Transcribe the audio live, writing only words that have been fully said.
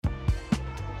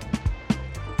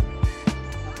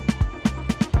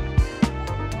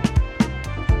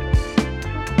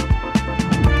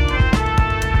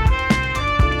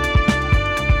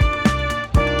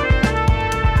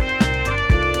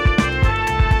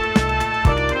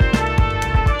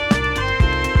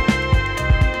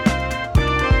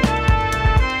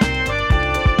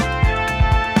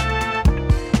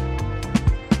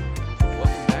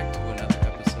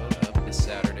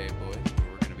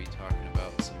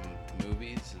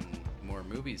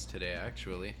movies today,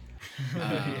 actually.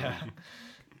 Yeah.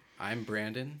 I'm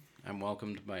Brandon. I'm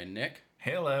welcomed by Nick,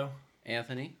 Hello.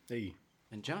 Anthony, Hey.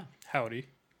 and John. Howdy.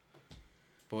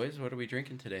 Boys, what are we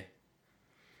drinking today?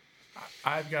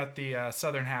 I've got the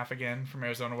southern half again from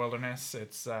Arizona Wilderness.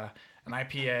 It's an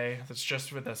IPA that's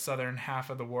just for the southern half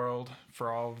of the world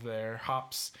for all of their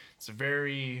hops. It's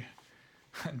very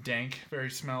dank,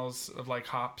 very smells of like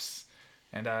hops,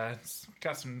 and it's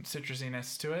got some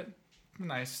citrusiness to it.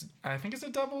 Nice. I think it's a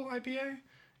double IPA.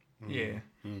 Yeah,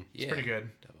 it's pretty good.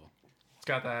 Double. It's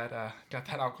got that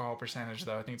alcohol percentage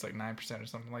though. I think it's like 9% or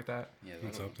something like that. Yeah,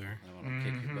 It's up there. That one will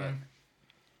kick your butt.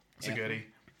 It's a goodie.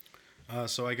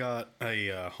 So I got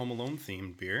a Home Alone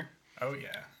themed beer. Oh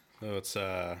yeah. So it's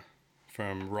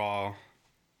from Rar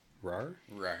Rar.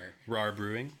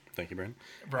 Brewing. Thank you, Brent.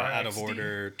 Rar Out of XD.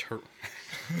 order.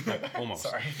 Almost.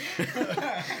 Sorry.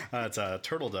 It's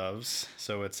Turtle Doves.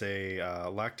 So it's a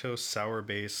lactose sour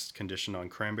based conditioned on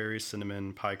cranberries,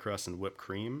 cinnamon, pie crust, and whipped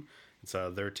cream. It's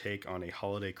their take on a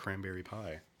holiday cranberry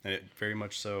pie, and it very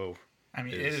much so. I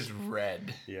mean, it is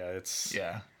red. Yeah, it's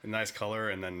Yeah. a nice color,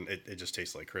 and then it just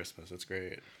tastes like Christmas. It's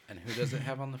great. And who does it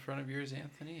have on the front of yours,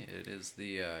 Anthony? It is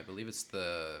the, I believe it's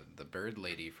the bird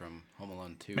lady from Home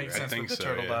Alone 2, Makes right? sense think with the so,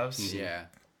 turtle yeah. doves. Yeah.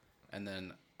 And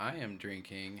then I am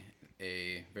drinking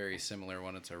a very similar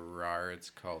one. It's a Rar. It's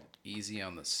called Easy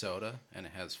on the Soda, and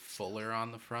it has Fuller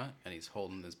on the front, and he's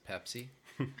holding his Pepsi.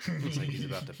 Looks like he's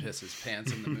about to piss his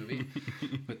pants in the movie.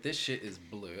 But this shit is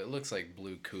blue. It looks like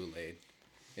blue Kool-Aid.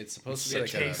 It's supposed to be It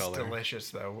like tastes a color. delicious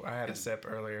though. I had a sip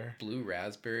earlier. blue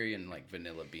raspberry and like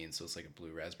vanilla bean, so it's like a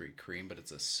blue raspberry cream, but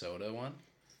it's a soda one.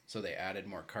 So they added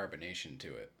more carbonation to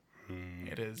it.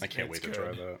 It is. I can't it's wait to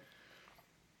try good. that.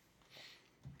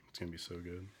 It's gonna be so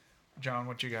good. John,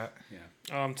 what you got?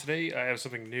 Yeah. Today I have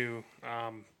something new.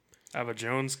 I have a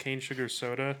Jones cane sugar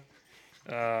soda,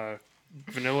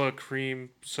 vanilla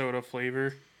cream soda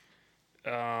flavor.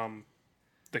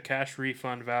 The cash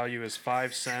refund value is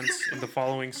 5 cents in the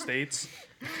following states: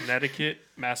 Connecticut,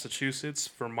 Massachusetts,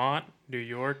 Vermont, New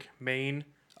York, Maine,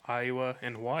 Iowa,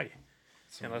 and Hawaii.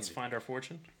 So And let's find our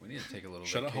fortune. we need to take a little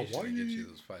Shout out vacation and get you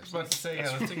those 5 I was about cents. to say,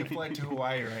 yeah, let's take a flight to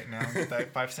Hawaii right now. Get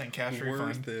that 5-cent cash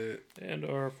refund. it. And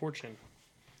our fortune.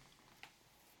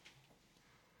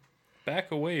 Back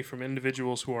away from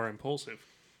individuals who are impulsive.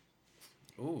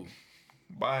 Ooh.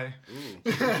 Bye. Ooh.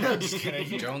 Just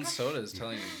kidding. Jones Soda is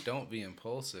telling you don't be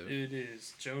impulsive. It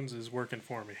is. Jones is working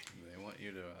for me. They want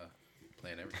you to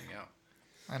plan everything out.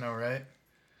 I know, right?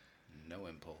 No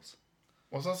impulse.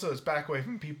 Well, it's back away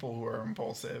from people who are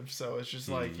impulsive. So it's just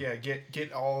like, yeah,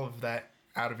 get all of that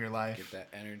out of your life. Get that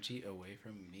energy away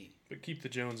from me. But keep the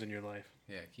Jones in your life.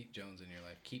 Yeah, keep Jones in your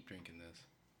life. Keep drinking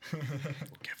this. We'll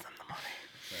give them the money.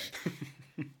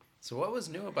 Right. So what was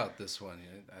new about this one?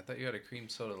 I thought you had a cream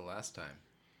soda the last time.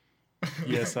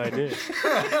 Yes, I did.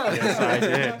 Yes, I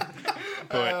did.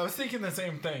 But I was thinking the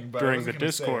same thing, but I during the wasn't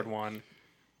gonna say Discord it. one,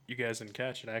 you guys didn't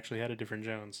catch it. I actually had a different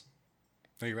Jones.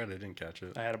 Oh, you're right. I didn't catch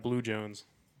it. I had a blue Jones.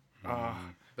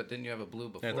 But didn't you have a blue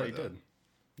before? Yeah, I thought you though?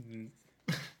 did.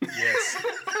 Yes.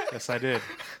 Yes, I did.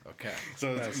 Okay.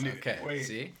 So it's new. Okay. Wait.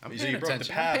 See, I'm So paying you broke the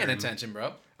attention. I'm paying pattern. attention,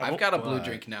 bro. I I've won't- got a blue But-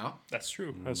 drink now. That's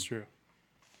true. That's true.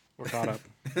 We're caught up.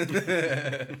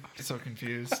 So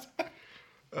confused.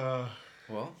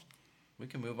 Well, we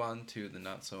can move on to the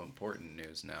not so important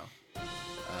news now. I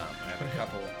have a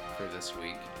couple for this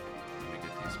week. Let me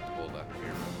get these pulled up here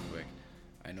real quick.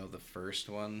 I know the first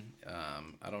one.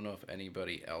 I don't know if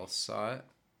anybody else saw it,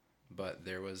 but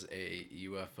there was a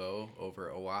UFO over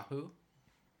Oahu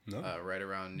No. right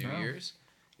around New No. Year's.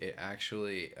 It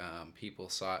actually, people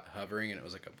saw it hovering, and it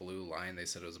was like a blue line. They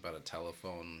said it was about a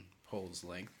telephone pole's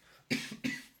length.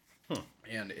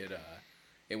 And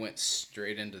it went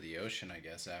straight into the ocean, I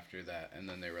guess, after that. And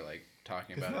then they were like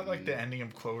talking Isn't about that it. like the ending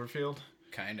of Cloverfield?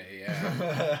 Kinda,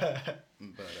 yeah.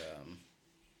 But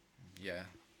yeah,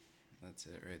 that's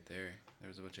it right there.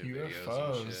 There's a bunch of videos and shit.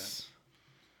 UFOs.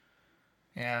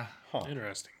 Yeah, Huh.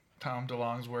 Interesting. Tom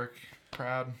DeLonge's work.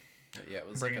 Proud. But yeah, it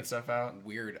was Bringing like a stuff out.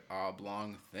 weird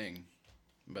oblong thing,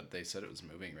 but they said it was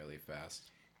moving really fast.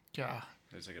 Yeah.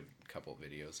 There's like a couple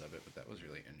videos of it, but that was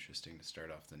really interesting to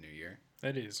start off the new year.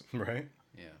 That is. Right.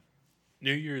 Yeah,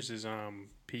 New Year's is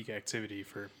peak activity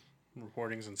for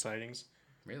reportings and sightings.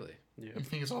 really. Yep. You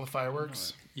think it's all the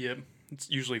fireworks? Yep. It's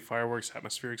usually fireworks,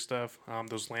 atmospheric stuff.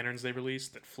 Those lanterns they release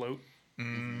that float.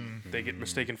 They get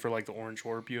mistaken for like the orange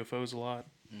orb UFOs a lot.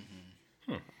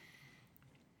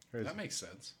 That makes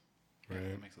sense. Yeah, Right.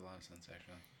 that makes a lot of sense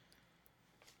actually.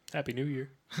 Happy New Year.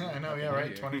 I know, yeah, New right.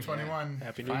 Year. 2021.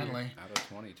 Happy New Year. Finally. Out of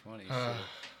 2020.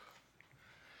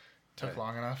 Took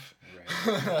long enough.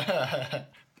 Right.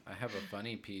 I have a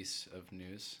funny piece of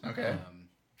news. Okay.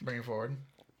 Bring it forward.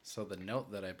 So the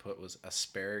note that I put was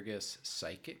asparagus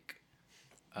psychic.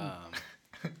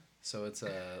 So it's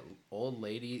a old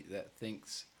lady that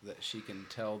thinks that she can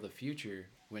tell the future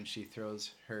when she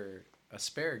throws her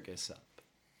asparagus up,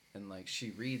 and like she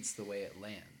reads the way it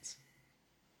lands.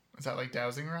 Is that like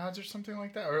dowsing rods or something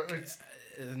like that? Or it's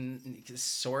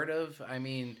Sort of. I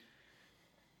mean,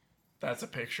 that's a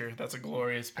picture. That's a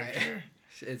glorious picture.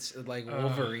 it's like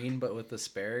Wolverine, but with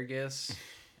asparagus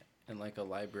and like a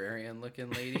librarian-looking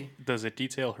lady. Does it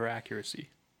detail her accuracy?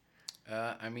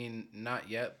 I mean, not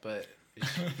yet, but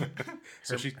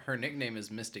her nickname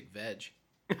is Mystic Veg.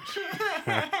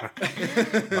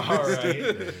 All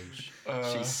right.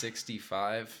 She's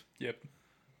 65. Yep.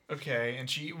 Okay,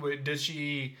 and does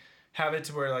she have it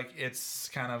to where like it's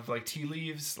kind of like tea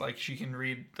leaves, like she can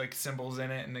read like symbols in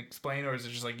it and explain, or is it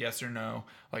just like yes or no,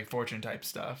 like fortune type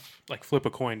stuff? Like flip a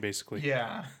coin, basically.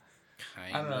 Yeah.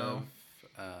 Kind I don't know.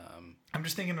 of. I'm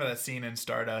just thinking of that scene in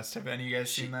Stardust. Have any of you guys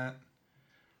seen that?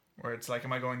 Where it's like,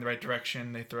 am I going the right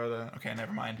direction? They throw the... Okay,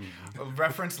 never mind.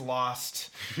 Reference lost.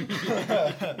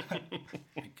 I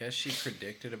guess she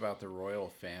predicted about the royal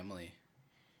family.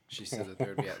 She said that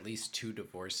there would be at least 2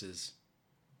 divorces.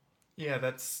 Yeah,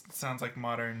 that sounds like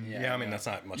modern... Yeah, I mean, that's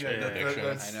not much of a Yeah, prediction.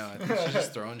 I know. I think she's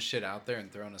just throwing shit out there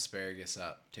and throwing asparagus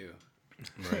up, too.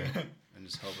 Right. And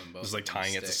just hoping both It's like of them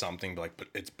tying it to stick. something, but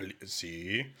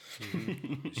see?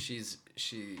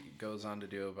 She goes on to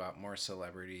do about more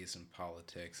celebrities and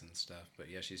politics and stuff. But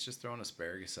yeah, she's just throwing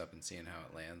asparagus up and seeing how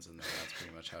it lands, and that's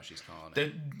pretty much how she's calling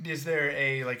it. Is there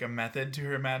a method to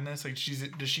her madness? Like,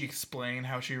 does she explain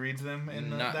how she reads them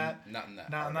in that? Not in that.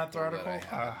 Not in that article. That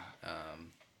I have.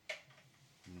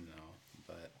 No,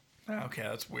 but Okay,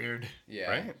 that's weird. yeah,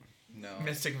 Right? No,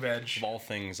 Mystic Veg. Of all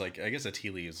things, like, I guess a tea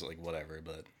leaves, like, whatever,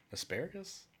 but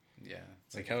asparagus? yeah.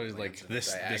 It's Like, how it is, like, lands in a this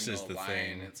is diagonal the line.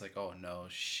 thing. It's like, oh no,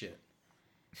 shit,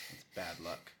 it's bad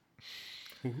luck.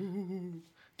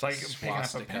 It's like picking up a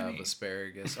Swastika of penny.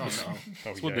 asparagus. Oh no. Oh,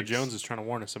 That's what the yikes. Jones is trying to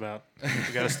warn us about.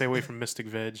 We got to stay away from Mystic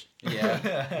Veg.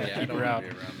 Yeah, I Keep don't her want out. to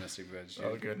be around Mystic Veg. Dude.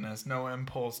 Oh goodness, no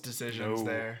impulse decisions No.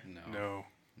 there. No.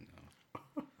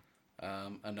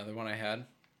 No. Another one I had.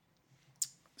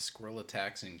 Squirrel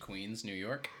attacks in Queens, New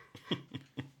York.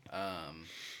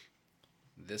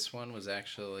 This one was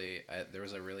actually there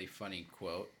was a really funny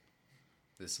quote.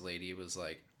 This lady was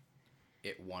like,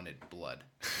 "It wanted blood."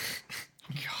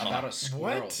 About a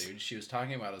squirrel, What? dude. She was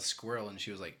talking about a squirrel, and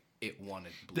she was like, "It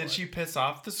wanted blood." Did she piss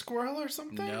off the squirrel or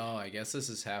something? No, I guess this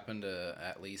has happened to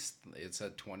at least it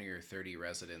said 20 or 30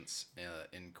 residents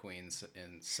in Queens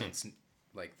since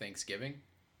like Thanksgiving.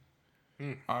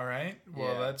 All right.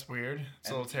 Well, Yeah. that's weird. It's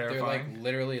a little They're terrifying. like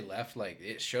literally left like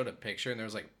it showed a picture and there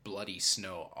was like bloody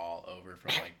snow all over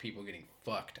from like people getting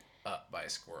fucked up by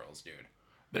squirrels, dude.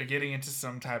 They're getting into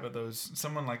some type of those.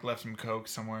 Someone like left some coke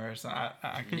somewhere. So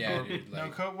I can Yeah, or- dude, no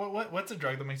like- coke. What's a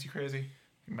drug that makes you crazy?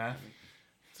 Meth.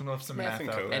 Someone left some Meth meth and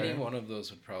out coke. there. Any one of those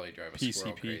would probably drive a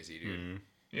squirrel PCP. crazy, dude.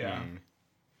 Yeah.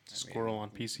 Squirrel on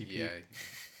PCP. Yeah.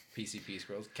 PCP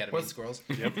squirrels, ketamine What's- squirrels.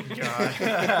 Yep.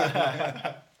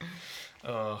 God.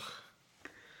 Ugh.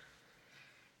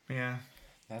 Yeah.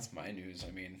 That's my news.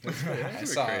 I mean,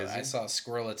 That's I saw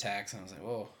squirrel attacks and I was like,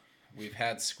 "Whoa, we've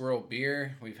had squirrel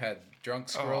beer, we've had drunk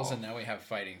squirrels, Oh. and now we have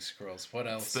fighting squirrels. What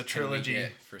else the can we trilogy.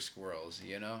 get for squirrels,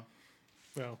 you know?"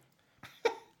 Well,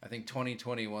 I think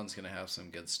 2021's going to have some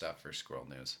good stuff for squirrel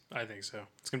news. I think so.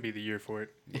 It's gonna be the year for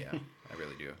it. Yeah, I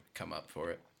really do. Come up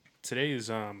for it. Today is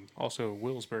also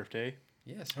Will's birthday.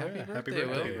 Yes, Oh, happy yeah, birthday, happy Will.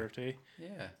 birthday. Happy birthday.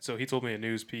 Yeah. So he told me a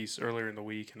news piece earlier in the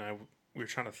week, and we were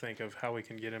trying to think of how we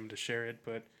can get him to share it,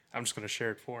 but I'm just going to share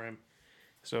it for him.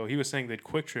 So he was saying that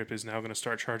Quick Trip is now going to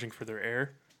start charging for their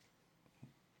air.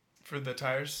 For the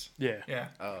tires. Yeah. Yeah.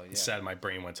 Oh, yeah. Sad my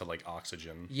brain went to, like,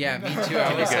 oxygen. Yeah, me too.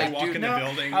 I was guys like, walk dude, in the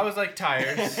building? I was like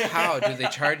tires. how? Do they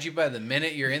charge you by the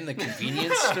minute you're in the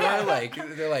convenience store? Like,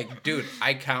 they're like, dude,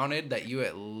 I counted that you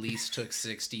at least took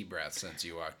 60 breaths since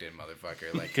you walked in,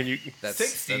 motherfucker. Like, Can you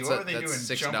 60. What were they doing?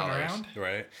 $6. Jumping around?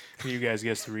 Right? can you guys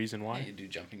guess the reason Yeah, why? you do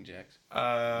jumping jacks.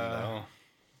 No.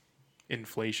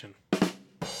 Inflation.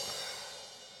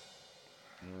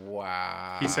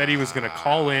 Wow. He said he was going to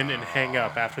call in and hang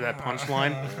up after that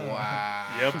punchline. Wow.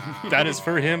 Yep. That is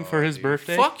for him for his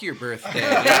birthday. Fuck your birthday. dude.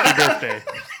 Happy birthday.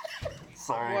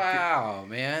 Wow,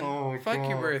 man. Oh my fuck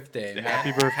your God. birthday. man.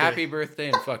 Happy birthday. Happy birthday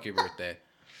and fuck your birthday.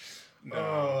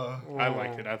 I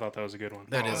liked it. I thought that was a good one.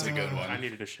 That is a good one. I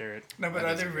needed to share it. No, but That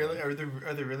are is they a good really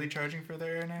are they really charging for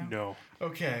their air now? No.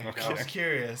 Okay. I was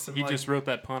curious. I'm He like, just wrote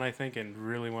that pun, I think, and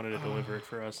really wanted to deliver it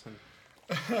for us. And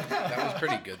That was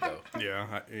pretty good though.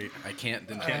 Yeah. I can't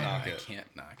knock it. I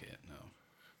can't knock it.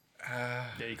 No. Yeah,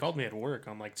 he called me at work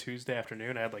on like Tuesday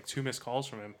afternoon. I had like 2 missed calls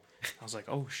from him. I was like,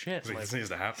 oh shit. Like, Like, this needs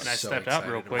to happen. and I So stepped out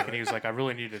real excited quick, about and he was like, I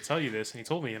really need to tell you this. And he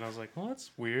told me, and I was like, well,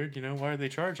 that's weird. You know, why are they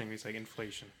charging me? He's like,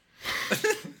 inflation.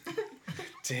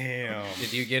 Damn.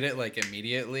 Did you get it like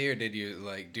immediately, or did you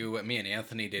like do what me and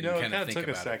Anthony did No, and it kind kind of of think took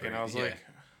a about second. it? I was like,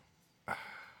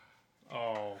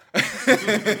 oh.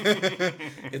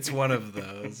 It's one of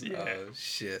those. Yeah. Oh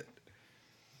shit.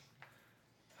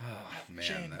 Oh man,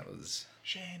 Shane. that was.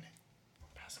 Shane,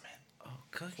 pass them in. Oh, Oh,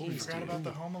 we cookies. forgot Dude. about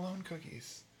the Home Alone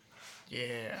cookies.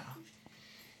 Yeah.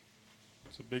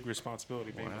 It's a big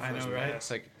responsibility being Wow. the I first know, right?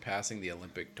 It's like passing the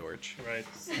Olympic torch. Right.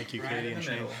 Thank you, Right Katie in and the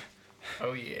Shane. middle.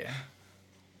 Oh yeah.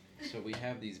 So we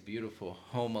have these beautiful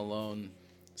Home Alone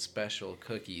special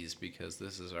cookies because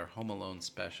this is our Home Alone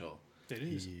special. It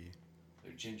is.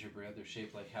 They're gingerbread. They're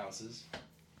shaped like houses.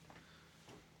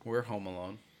 We're Home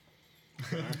Alone.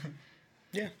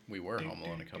 Yeah. We were Home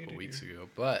Alone a couple weeks ago,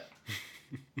 but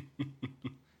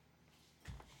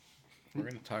we're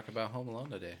going to talk about Home Alone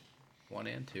today. 1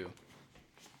 and 2.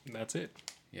 And that's it.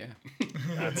 Yeah.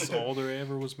 That's all there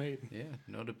ever was made. Yeah.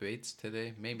 No debates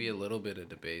today. Maybe a little bit of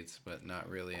debates, but not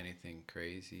really anything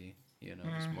crazy. You know,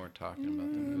 just more talking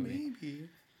about the movie. Maybe.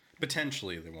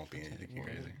 Potentially, there won't be anything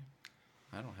crazy.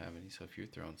 I don't have any, so if you're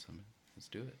throwing some, let's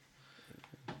do it.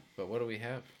 But what do we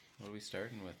have? What are we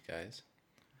starting with, guys?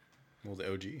 Well,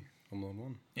 the OG, Home Alone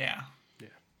 1. Yeah. Yeah.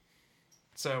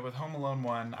 So with Home Alone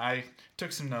 1, I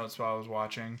took some notes while I was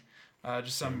watching.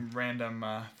 Just some random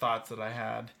thoughts that I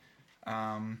had.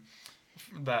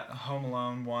 That Home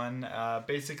Alone 1,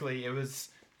 basically it was,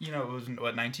 it was,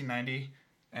 1990?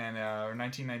 And or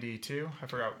 1992, I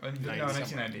forgot. No,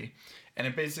 1990, and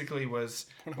it basically was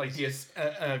like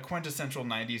the quintessential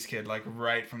 90s kid, like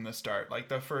right from the start. Like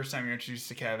the first time you're introduced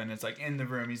to Kevin, it's like in the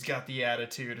room, he's got the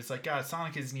attitude. It's like, God,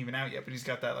 Sonic isn't even out yet, but he's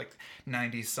got that like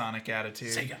 90s Sonic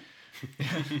attitude.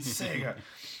 Sega,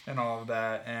 and all of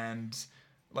that, and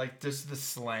like just the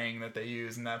slang that they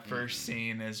use in that first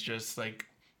scene is just like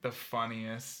the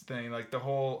funniest thing. Like the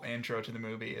whole intro to the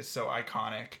movie is so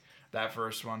iconic. That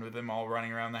first one with them all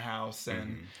running around the house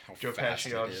and Joe fast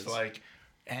Pesci all it just is. like,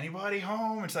 anybody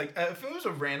home? It's like, if it was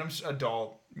a random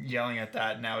adult yelling at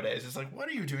that nowadays, it's like, what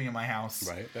are you doing in my house?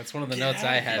 Right? That's one of the Get notes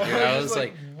out I of had, here. dude. I I was was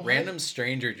like, like, what? random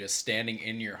stranger just standing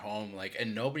in your home, like,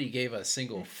 and nobody gave a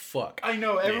single fuck. I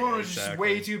know, everyone Yeah, was just exactly.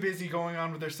 way too busy going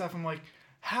on with their stuff. I'm like,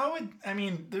 how would,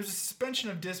 there's a suspension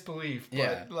of disbelief, but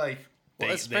Yeah. like, Well,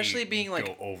 especially being go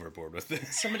like overboard with it.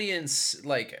 somebody in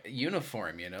like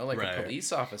uniform, like Right. a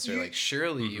police officer. Like,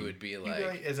 surely you would be you'd like, be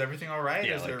like, is everything all right?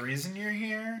 Yeah, Is there a like- reason you're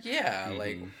here? yeah,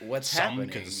 like what's Some happening?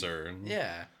 concern.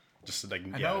 Yeah. Just like,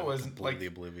 I know it was, completely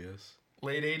oblivious.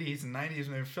 Late 80s and 90s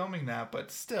when they were filming that,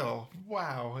 but still,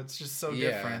 wow, it's just so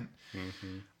Yeah. different.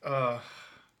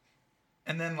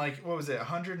 And then like, what was it,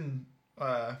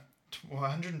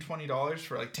 $120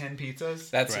 for like 10 pizzas?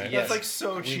 That's Right. yes. That's like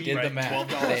so we cheap. did the Right, math.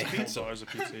 $12 They, a pizza. $12 a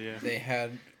pizza, yeah. they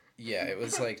had, it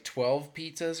was like 12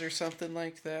 pizzas or something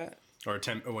like that. Or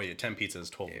 10 pizzas,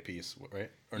 12 a piece,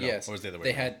 right? Or no, Yes, what was the other way they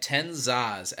around? had 10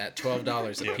 Zaz at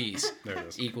 $12 a Yeah, piece. there it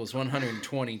is. Equals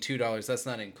 $122. That's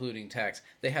not including tax.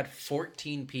 They had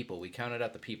 14 people. We counted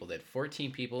out the people. They had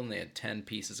 14 people, and they had 10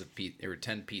 pieces of pizza. Or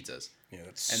 10 pizzas. Yeah,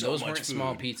 that's And so those much weren't food.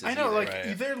 small pizzas. I know, either. like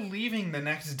Right. they're leaving the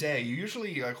next day. You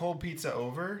usually like hold pizza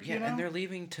over. Yeah, you know? and they're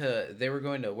leaving to. They were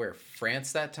going to where?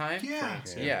 France that time. Yeah.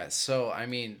 France, Yeah. So I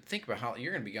mean, think about how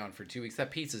you're going to be gone for 2 weeks. That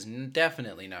pizza's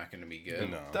definitely not going to be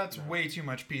good. No. That's way too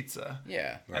much pizza.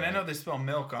 Yeah. And I know they spill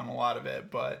milk on a lot of it,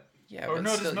 but Yeah. or but no,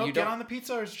 still, does milk you get don't- on the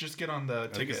pizza or does it just get on the I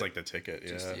think ticket? it's like the ticket, yeah.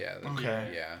 Just, yeah.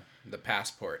 Okay. Yeah. The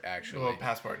passport, actually. Well,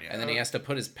 passport, yeah. And then he has to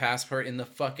put his passport in the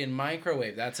fucking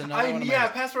microwave. That's another one of yeah, my...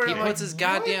 passport. He I'm puts like, his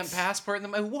goddamn what? passport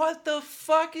in the... What the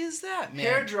fuck is that, man?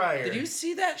 Hair dryer. Did you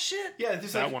see that shit? Yeah,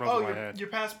 just That like, one over my your, head. your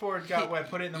passport got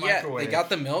wet. Put it in the Yeah, microwave. they got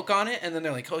the milk on it, and then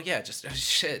they're like, oh, yeah, just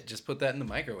put that in the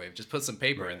microwave. Just put some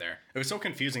paper in there. It was so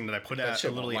confusing that I put That at shit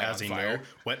won't literally light as on a fire. note,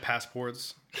 wet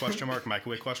passports,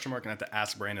 microwave, and I had to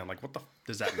ask Brandon, like, what the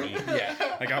does that mean?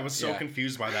 Yeah. Like, I was so Yeah.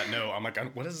 confused by that note. I'm like,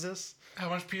 what is this? How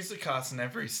much pizza costs in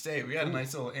every state? We got a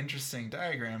nice little interesting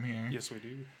diagram here. Yes, we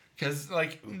do. Because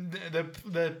like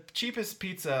the cheapest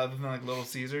pizza other than like Little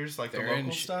Caesars, like the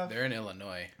local stuff, They're in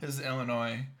Illinois. is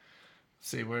Illinois. Let's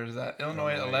see, where is that?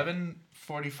 Illinois, Illinois.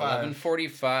 $11.45.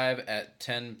 $11.45 at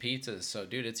 10 pizzas. So,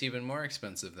 dude, it's even more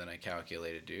expensive than I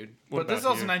calculated, dude. What But this is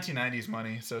about also you? 1990s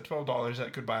money, so $12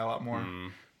 that could buy a lot more.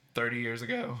 30 years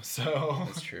ago, so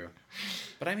That's true.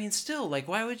 But I mean, still, like,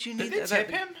 why would you need did they that? tip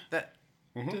him? That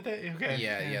Did they? Okay.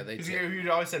 Yeah, they 'Cause tip.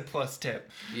 you always said plus tip.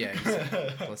 Yeah,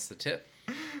 he's plus the tip.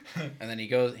 And then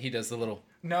he does the little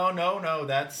No.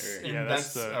 That's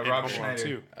that's the Rob in Home Alone Schneider.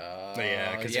 2.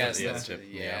 Yeah, because yes, Chip.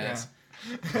 yes.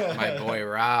 My boy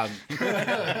Rob.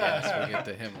 Yes, we'll get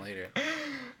to him later.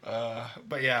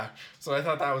 But yeah, so I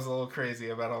thought that was a little crazy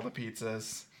about all the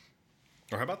pizzas.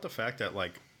 Or how about the fact that,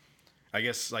 like, I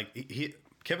guess, like,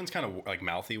 Kevin's kind of, like,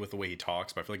 mouthy with the way he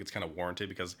talks, but I feel like it's kind of warranted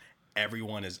because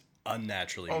everyone is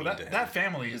unnaturally mean to him. That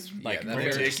family is Like, Yeah, they're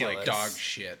just just, like like, dog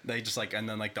shit. They just, like, and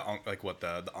then, like, the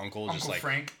uncle just, like,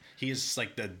 Frank. he is,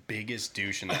 like, the biggest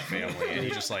douche in that family, and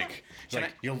he's just, like,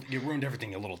 you ruined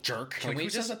everything, you little jerk. Like, we who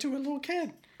says just- that to a little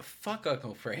kid? Fuck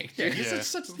Uncle Frank. Yeah, he's Yeah.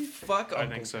 such Fuck Uncle I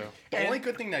think so. The only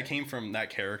good thing that came from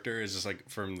that character is just, like,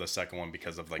 from the second one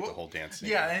because of, like, the whole dance scene.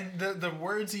 Yeah, and the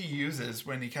words he uses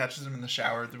when he catches him in the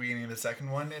shower at the beginning of the second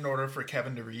one, in order for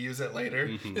Kevin to reuse it later,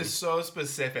 is so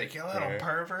specific. You little Right.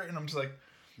 pervert, and I'm just like,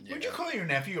 would you call your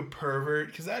nephew a pervert?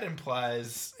 Because that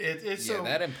implies it's Yeah, so.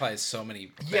 that implies so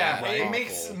many. Yeah, bad, it awful-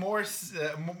 makes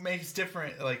makes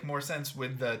different, like, more sense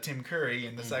with Tim Curry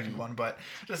in the second one, but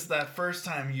just that first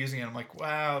time using it, I'm like,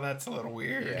 wow, that's a little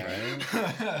weird.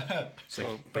 Yeah.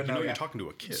 So, But no, you're yeah. talking to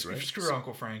a kid, right? Screw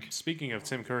Uncle Frank. speaking of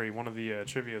Tim Curry, one of the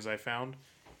trivias I found,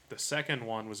 the second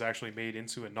one was actually made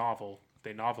into a novel.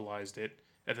 They novelized it,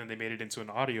 and then they made it into an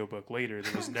audiobook later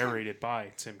that was narrated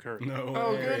by Tim Curry. No.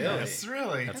 Oh, way. goodness,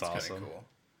 really? That's Kinda awesome. cool.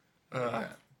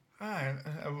 I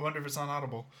wonder if it's on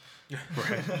Audible.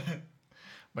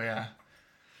 But yeah.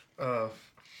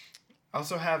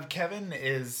 Also have Kevin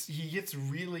he gets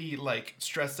really, like,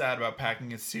 stressed out about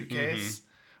packing his suitcase,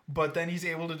 but then he's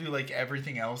able to do, like,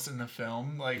 everything else in the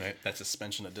film. Like, Right? That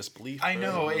suspension of disbelief. I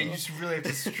know, bro. and you just really have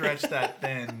to stretch that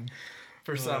thin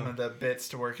for some of the bits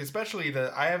to work. Especially did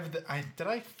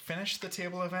I finish the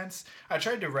table events? I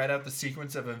tried to write out the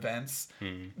sequence of events,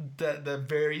 the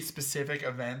very specific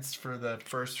events for the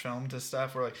first film to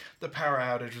stuff, where, like, the power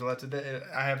outage led to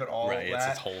I have it all. Right, it's that,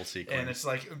 its whole sequence. and it's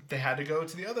like they had to go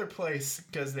to the other place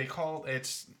because they called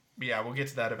it's. Yeah, we'll get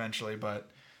to that eventually, but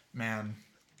man,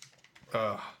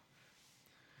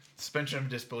 suspension of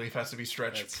disbelief has to be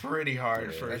stretched That's- pretty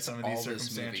hard for That's some of these all this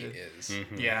circumstances. movie is.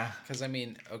 Mm-hmm. Yeah. Because, I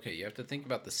mean, okay, you have to think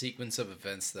about the sequence of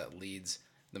events that leads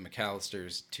the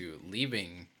McAllisters to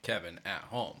leaving Kevin at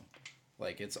home.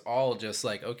 Like, it's all just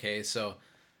like, okay, so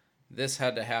this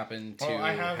had to happen to Well,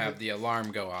 I have have the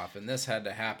alarm go off, and this had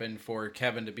to happen for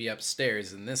Kevin to be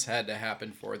upstairs, and this had to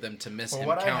happen for them to miss Well, him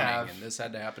what I counting, have- and this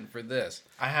had to happen for this.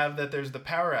 I have that there's the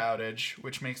power outage,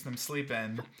 which makes them sleep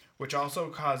in, which also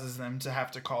causes them to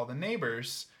have to call the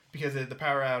neighbors because the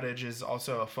power outage is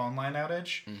also a phone line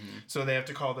outage. So they have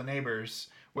to call the neighbors,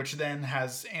 which then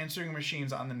has answering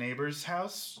machines on the neighbor's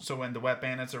house. So when the wet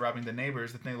bandits are robbing the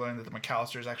neighbors, then they learn that the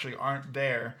McAllisters actually aren't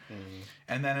there.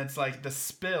 And then it's like the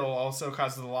spill also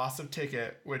causes the loss of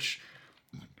ticket, which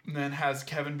then has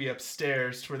Kevin be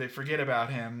upstairs to where they forget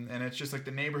about him, and it's just like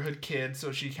the neighborhood kid.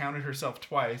 So she counted herself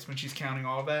twice when she's counting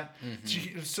all that.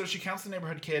 So she counts the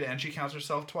neighborhood kid and she counts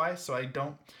herself twice. So I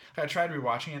tried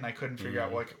rewatching it and I couldn't figure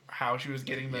out like how she was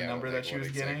getting the number that she was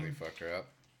exactly getting. fucked her up.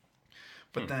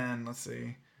 But then let's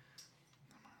see.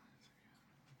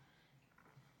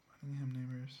 Buckingham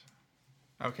neighbors.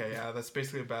 Okay, yeah, that's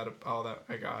basically about all that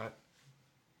I got.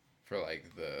 For,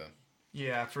 like, the...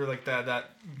 Yeah, for like that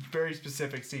very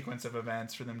specific sequence of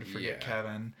events for them to forget Yeah.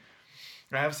 Kevin.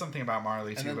 I have something about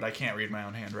Marley too, then- but I can't read my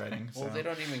own handwriting. Well, So. they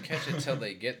don't even catch it till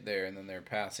they get there, and then they're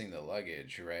passing the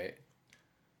luggage, right?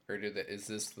 Or is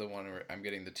this the one where I'm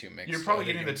getting the two mixed up? You're probably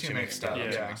getting the two mixed up.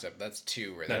 Getting the two Yeah. mixed up. That's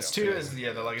two where That's they Two don't is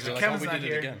the luggage. They're like, Kevin's oh, we not did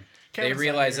here. it again. They Kevin's not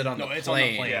realize here. it on the No, plane. it's on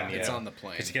the plane. Yeah. It's yeah. on the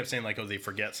plane. Because he kept saying, like, oh, they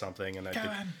forget something. And I think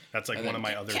Kevin. that's, like, And one then of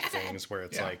my other things where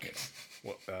it's Yeah. like,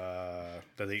 that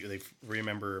they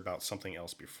remember about something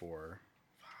else before.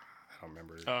 I don't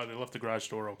remember. They left the garage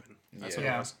door open. That's what it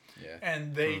Yeah. was. Yeah.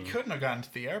 And they couldn't have gotten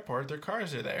to the airport. Their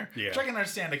cars are there. Yeah. Which I can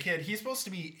understand a kid. He's supposed to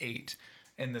be 8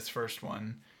 in this first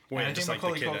one. Well, And I just think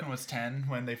like the Macaulay kid Culkin was 10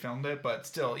 when they filmed it, but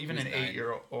still, even He an was 9.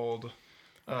 8-year-old,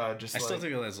 just I like... still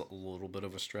think that's a little bit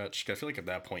of a stretch. 'Cause I feel like at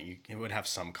that point, you would have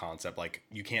some concept. Like,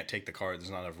 you can't take the car. There's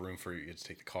not enough room for you to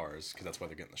take the cars because that's why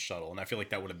they're getting the shuttle. And I feel like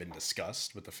that would have been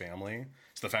discussed with the family.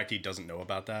 So the fact he doesn't know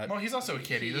about that, Well, he's also a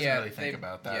kid. He doesn't Yeah, really think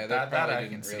about that. Yeah, that probably I can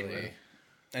didn't see. really.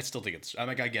 I still think it's. I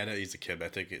mean, I get it. He's a kid, but I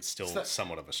think it's still So-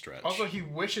 somewhat of a stretch. Also, he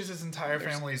wishes his entire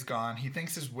family's gone. He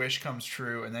thinks his wish comes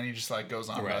true, and then he just like goes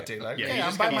on Right. about it. Like, Yeah, yeah, he I'm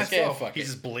just by kinda- myself. fuck he's it.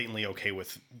 just blatantly okay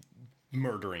with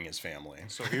murdering his family.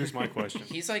 So here's my question.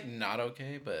 He's like not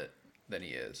okay, but then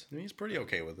he is. I mean, he's pretty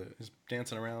okay with it. He's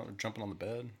dancing around or jumping on the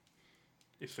bed.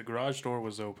 If the garage door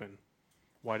was open,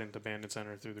 why didn't the bandits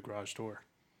enter through the garage door?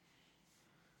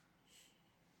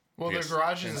 Well, their Yes.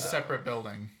 garage is a separate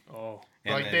building. Oh,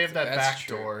 And like they have that that's back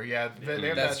true. door. Yeah, they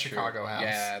have That's that true. Chicago house.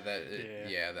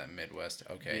 Yeah, that Midwest.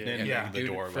 Okay. Yeah. then Yeah. the Dude,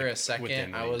 door for like, a second,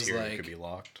 within the I was interior like, could be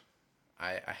locked.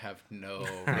 I have no.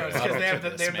 No, it's because they have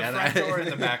the front door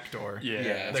and the back door. Yeah, Yeah.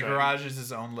 that's The right. garage is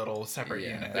his own little separate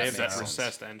Yeah, unit. They have that makes sense.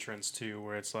 recessed entrance too,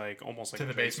 where it's like almost like To a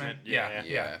the basement? Yeah.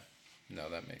 Yeah. No,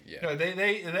 that makes No,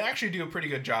 they actually do a pretty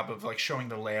good job of like showing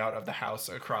the layout of the house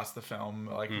across the film,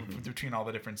 like between all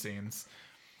the different scenes.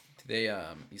 They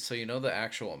so you know the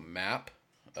actual map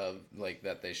of like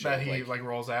that they show That he like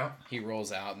rolls out. he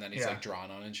rolls out and then he's Yeah. like drawn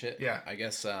on and shit. Yeah. I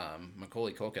guess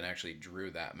Macaulay Culkin actually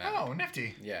drew that map. Oh,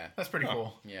 nifty. Yeah. That's pretty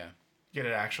cool. Yeah. Get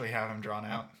to actually have him drawn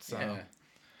out. So. Yeah.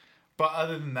 But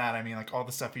other than that, I mean, like all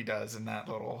the stuff he does in that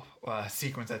little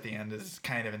sequence at the end is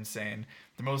kind of insane.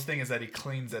 The most thing is that he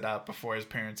cleans it up before his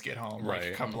parents get home, like a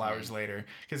Right. couple hours later.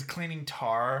 Because cleaning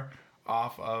tar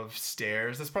off of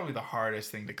stairs, that's probably the hardest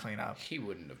thing to clean up. He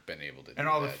wouldn't have been able to do And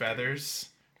all the that, dude. feathers,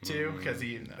 too, because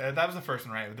that was the first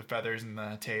one, right? With the feathers and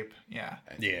the tape. Yeah.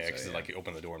 I think Yeah, so, because like you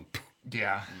open the door and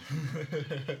Yeah.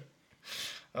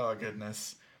 Oh,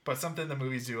 goodness. But something the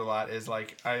movies do a lot is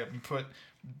like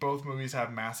both movies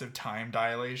have massive time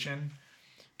dilation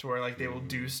to where like they will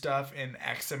do stuff in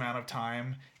X amount of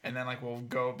time and then like we'll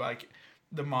go like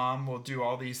the mom will do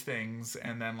all these things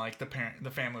and then like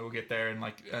the family will get there in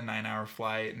like a 9-hour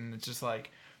flight and it's just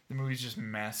like the movies just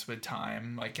mess with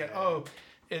time. Like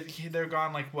they're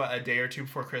gone like what, a day or two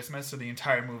before Christmas, so the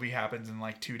entire movie happens in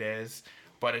like 2 days.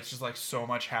 But it's just like so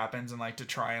much happens and like to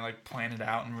try and like plan it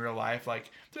out in real life,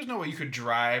 like there's no way you could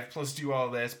drive plus do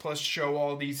all this plus show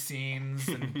all these scenes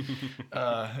and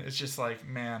it's just like,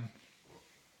 man,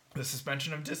 the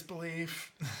suspension of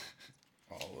disbelief.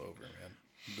 All over, man.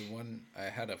 The one I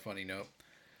had a funny note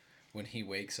when he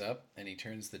wakes up and he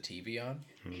turns the TV on.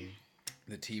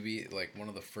 The TV, like one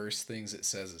of the first things it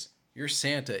says is, "Your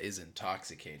Santa is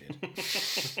intoxicated."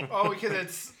 Oh, because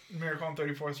it's Miracle on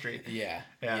 34th Street. Yeah,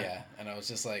 Yeah. yeah. And I was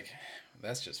just like,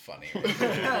 that's just funny.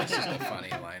 It's just a funny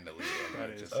line to leave. That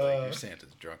is. Just like, your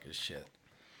Santa's drunk as shit.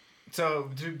 So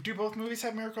do both movies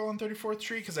have Miracle on 34th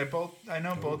Street? Because I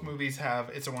know both movies have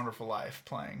It's a Wonderful Life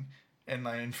playing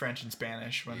in French and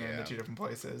Spanish when they're in the Yeah. two different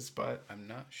places. But I'm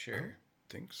not sure.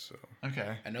 think so.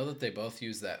 okay. I know that they both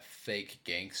use that fake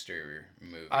gangster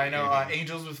movie. I know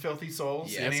Angels with Filthy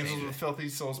Souls Yeah, and that's Angels Angel. with Filthy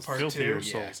Souls Part Filthier 2.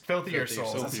 Souls. Yeah. Filthier Filthier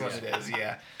Souls, that's Souls, what it is,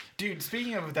 yeah. Dude,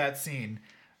 speaking of that scene,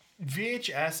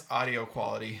 VHS audio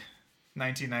quality,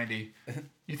 1990.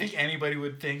 You think anybody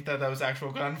would think that was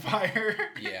actual gunfire?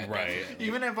 Yeah, Right. definitely.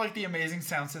 Even if like the amazing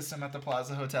sound system at the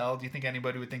Plaza Hotel, do you think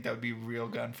anybody would think that would be real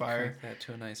gunfire? Crank that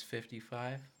to a nice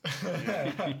 55.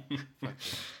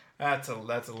 That's a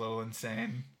little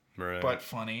insane, Right. but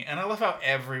funny. And I love how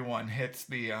everyone hits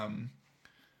the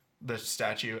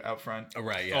statue out front. Oh,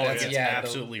 right, yeah. Oh, That yeah. gets Yeah,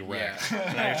 absolutely wrecked.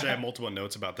 And I actually have multiple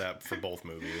notes about that for both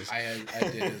movies. I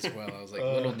did as well. I was like,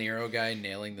 little Nero guy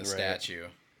nailing the statue.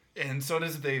 And so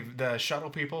does the shuttle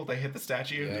people. They hit the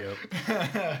statue. Yep.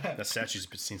 That statue's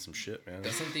been seen some shit, man.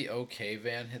 Doesn't the OK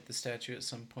van hit the statue at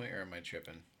some point, or am I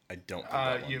tripping? I don't think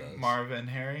that one does. Marvin and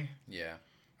Harry. Yeah.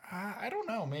 I don't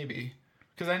know, maybe.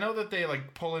 Because I know that they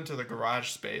like pull into the garage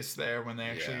space there when they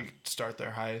actually Yeah. start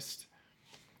their heist.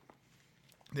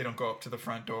 They don't go up to the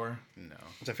front door. No.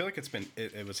 Which I feel like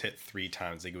it was hit 3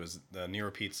 times. I think it was the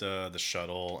Nero Pizza, the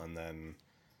shuttle, and then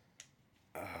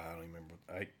I don't even remember.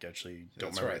 I actually don't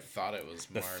That's where I remember. thought it was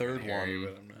The Marvin third and Harry,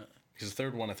 one- but I'm not. Because the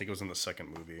third one, I think it was in the second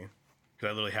movie.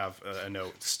 Because I literally have a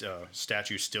note,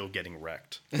 statue still getting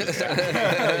wrecked.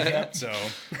 So,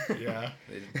 Yeah.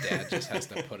 Dad just has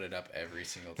to put it up every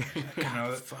single time. You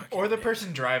know, or the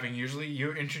person driving. Usually,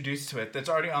 you're introduced to it. That's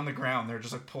already on the ground. They're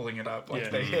just like pulling it up, like Yeah.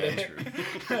 they hit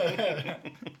it.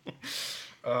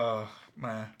 Oh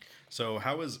man. so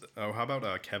how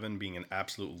about Kevin being an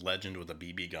absolute legend with a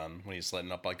BB gun when he's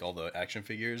setting up like all the action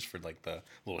figures for like the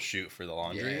little shoot for the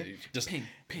laundry? Yeah, dude. Just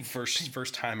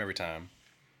first time every time.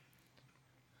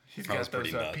 He's That was got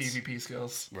those pretty nuts. PvP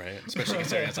skills. Right. Especially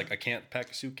considering it's like I can't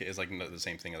pack a suitcase. It's like the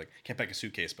same thing. Like can't pack a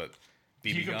suitcase, but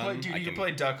BB You can gun. play, dude. I You can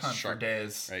play duck hunt for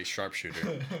days. Right,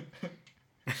 sharpshooter.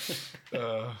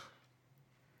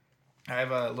 I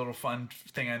have a little fun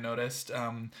thing I noticed.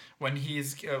 When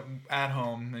he's at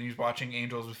home and he's watching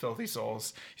Angels with Filthy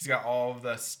Souls, he's got all of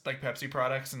the like Pepsi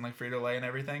products and like Frito-Lay and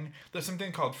everything. There's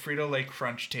something called Frito-Lay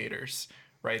Crunch Taters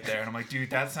right there, and I'm like, dude,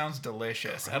 that sounds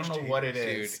delicious. I don't know what it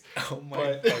is. Dude, oh my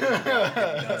but- fucking God, it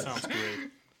That does. sounds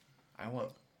great. I want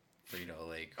Frito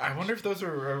Lay. I wonder if those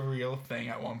were a real thing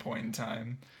at one point in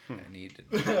time, I need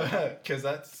to because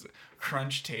that's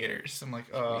Crunch Taters. I'm like,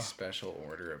 we special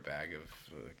order a bag of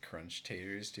Crunch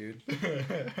Taters, dude.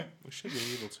 We should be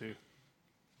able to.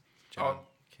 John,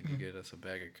 Can you get us a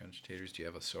bag of crunch taters? Do you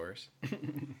have a source?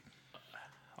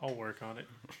 I'll work on it.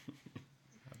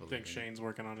 I think Shane's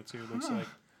working on it too. Looks Huh.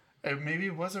 like. Maybe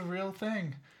it was a real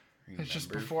thing. It's just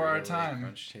Remember before our Frito-Lay time.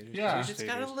 Crunch taters? Yeah. It's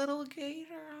got a little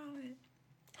gator on it.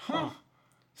 Huh.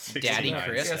 Daddy 69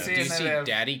 Crisp? Yeah, cents. see, Do you and then see they have-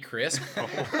 Daddy Crisp?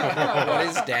 What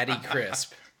is Daddy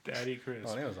Crisp? Daddy Chris.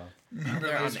 Oh, Amazon. Remember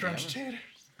They're those on crunch Amazon. taters?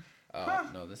 Oh,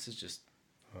 no, this is just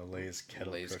Lay's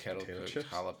kettle Lay's cooked kettle potato cooked chips.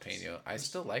 jalapeno. I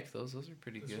still like those. Those are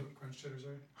pretty That's good. what crunch taters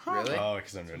are. Huh. Really? Oh,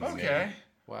 because I'm doing Okay.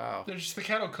 Wow. They're just the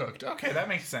kettle cooked. Okay, that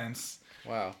makes sense.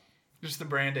 Wow. Just the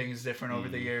branding is different over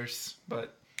the years,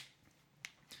 but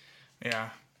yeah.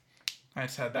 I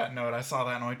just had that note. I saw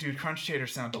that and I'm like, dude, crunch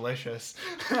taters sound delicious.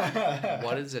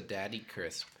 What is a Daddy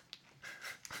Crisp?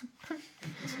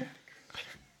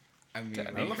 I mean, I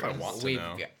don't know if I want to we've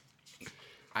know.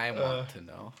 I want to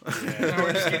know. Now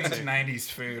we're just getting to 90s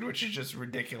food, which is just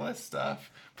ridiculous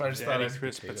stuff. But I just Daddy thought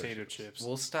Chris potato potato chips.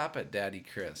 We'll stop at Daddy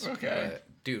Crisp. Okay.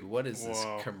 But, dude, what is this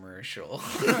Whoa. commercial?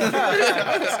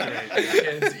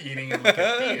 kids eating in like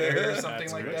a theater or something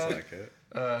That's like great. that. like it.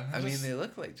 I mean, they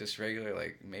look like just regular,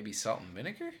 like maybe salt and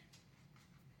vinegar.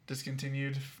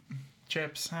 Discontinued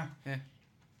chips, huh?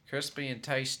 Crispy and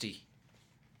tasty.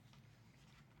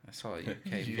 I saw a UK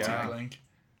YouTube vlog. link.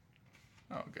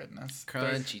 Oh goodness.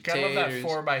 Crunchy Gotta love that taters.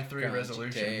 4x3 Crunchy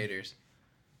resolution. taters.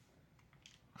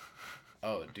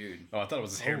 Oh, dude. Oh, I thought it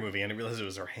was his hair moving. I didn't realize it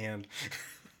was her hand.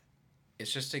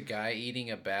 It's just a guy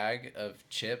eating a bag of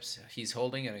chips. He's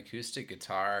holding an acoustic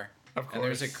guitar. Of And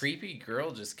there's a course. creepy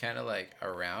girl just kind of like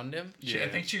around him. I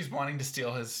think she was wanting to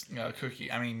steal his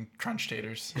crunch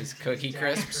taters. His cookie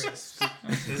crisps.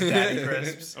 His daddy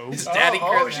crisps. Oh, His daddy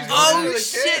oh, crisps. she's Oh, gonna do the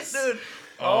shit, kiss. dude.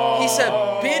 He said,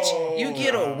 bitch, you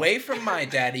get away from my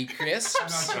daddy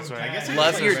crisps. that's right. I guess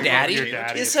Love your Love daddy? your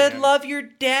daddy It at said the end. love your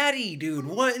daddy, dude.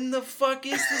 What in the fuck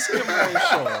is this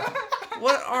commercial?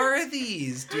 What are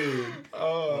these, dude?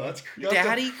 Oh, that's creepy.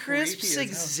 Daddy creepy crisps as hell.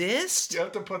 exist? You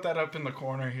have to put that up in the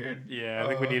corner here. Yeah, I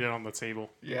think we need it on the table.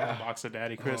 Yeah. A box of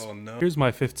Daddy Crisp. Oh, no. Here's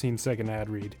my 15-second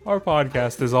ad read. Our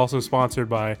podcast is also sponsored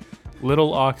by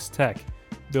Little Ox Tech,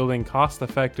 building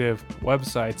cost-effective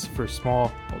websites for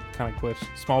small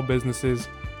businesses,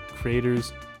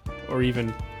 creators, or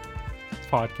even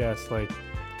podcasts. Like,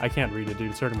 I can't read it,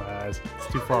 dude. It's hurting my eyes.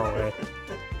 It's too far away.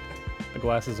 The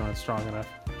glasses aren't strong enough.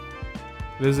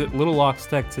 Visit Little Ox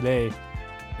Tech today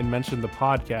and mention the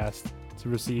podcast to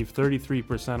receive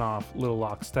 33% off Little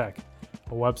Ox Tech,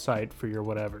 a website for your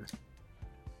whatever.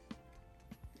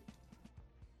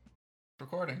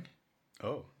 Recording.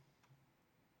 Oh.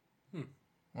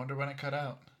 Wonder when it cut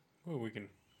out. Oh, we can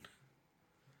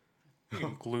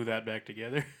glue that back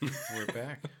together. We're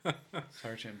back.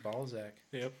 Sergeant Balzac.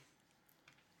 Yep.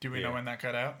 Do we know Yeah. when that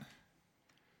cut out?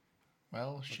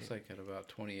 Well, shit. Looks like at about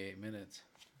 28 minutes.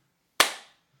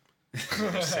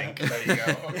 Sync. There you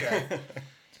go. Okay.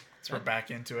 So we're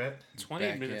back into it.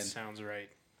 28 Back minutes in. sounds right.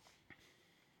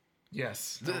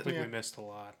 Yes. I don't think Yeah. we missed a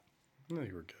lot. No,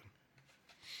 you were good.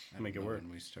 I don't Make it know work.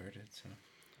 when we started, so.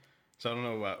 So I don't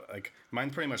know, like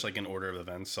mine's pretty much like in order of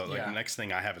events. So like Yeah. the next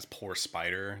thing I have is Poor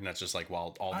Spider, and that's just like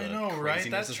while all the I know, right?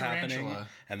 craziness That's is happening, Tarantula.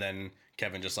 and then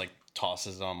Kevin just like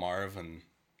tosses it on Marv, and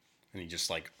he just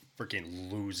like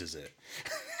freaking loses it.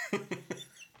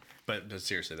 But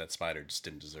seriously, that spider just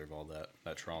didn't deserve all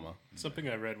that trauma. Something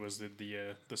I read was that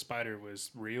the spider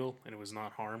was real and it was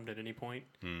not harmed at any point.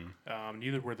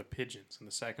 Neither were the pigeons in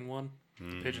the second one.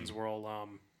 The pigeons were all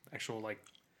actual, like,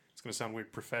 it's gonna sound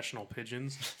weird, professional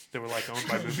pigeons. They were like owned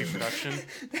by movie production,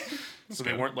 so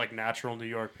they weren't like natural New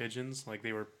York pigeons. Like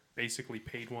they were basically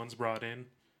paid ones brought in.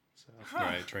 So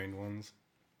Right, trained ones.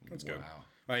 That's good. Wow.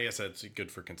 I guess that's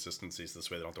good for consistency. So this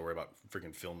way they don't have to worry about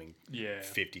freaking filming yeah,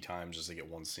 50 times just to get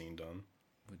one scene done.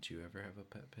 Would you ever have a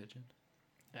pet pigeon?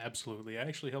 absolutely. I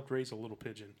actually helped raise a little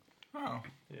pigeon. Oh.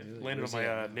 Yeah, Really? landed on Where's he my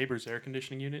at now? neighbor's air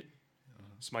conditioning unit.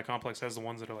 So my complex has the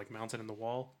ones that are like mounted in the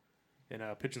wall, and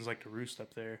pigeons like to roost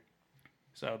up there.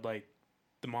 So I'd like,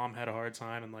 the mom had a hard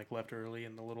time and like left early,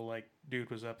 and the little like dude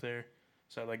was up there.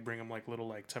 So I'd like bring him like little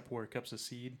like Tupperware cups of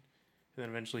seed, and then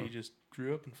eventually he just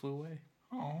grew up and flew away.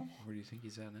 Oh. Where do you think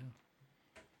he's at now?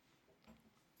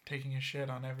 Taking a shit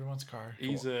on everyone's car.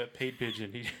 He's a paid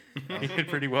pigeon. He did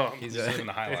pretty well. He's He's living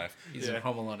the high life. He's Yeah. in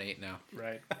Home Alone 8 now.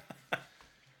 Right.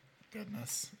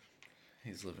 Goodness.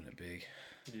 He's living it big.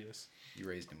 Yes. You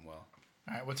raised him well.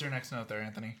 All right. What's your next note there,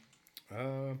 Anthony?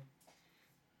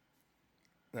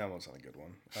 That one's not a good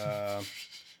one.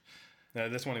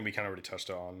 This one we kind of already touched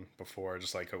on before,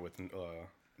 just like with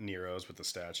Nero's with the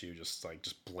statue, just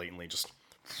blatantly just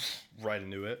right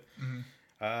into it.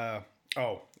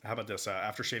 Oh, how about this?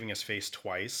 After shaving his face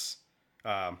twice,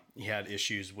 he had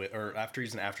issues with, or after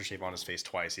he's an aftershave on his face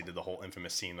twice, he did the whole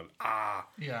infamous scene of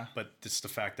Yeah. But it's the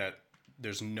fact that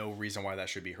there's no reason why that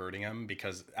should be hurting him,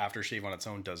 because aftershave on its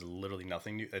own does literally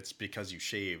nothing. It's because you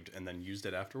shaved and then used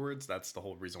it afterwards. That's the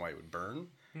whole reason why it would burn.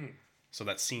 So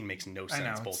that scene makes no sense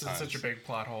I know, both times. it's such a big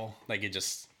plot hole. Like, it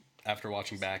just, after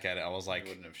watching back at it, I was like,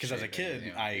 because as a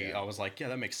kid, I was like, yeah,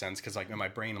 that makes sense. Because like in my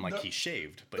brain, I'm like, he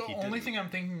shaved, but he The only didn't. thing I'm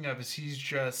thinking of is he's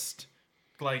just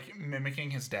like mimicking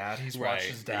his dad. He's Right. watched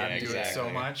his dad Yeah, do it so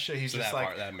exactly. much. He's So just that like,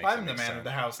 part- that makes I'm it the make man of sense.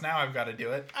 the house. Now I've got to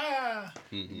do it.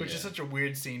 Mm-hmm. Which is such a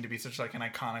weird scene to be such like an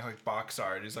iconic like box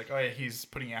art. He's like, oh yeah, he's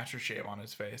putting aftershave on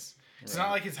his face. It's not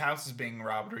like his house is being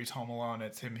robbed or he's home alone.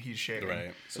 It's him. He's shaving.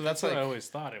 Right. So that's what I always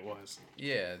thought it was.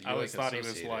 Yeah, you I always thought he was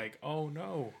associate it. like, oh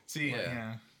no. See,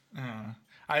 Yeah.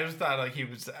 I just thought like he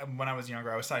was when I was younger.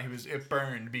 I always thought it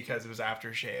burned because it was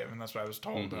aftershave, and that's what I was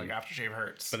told. Like aftershave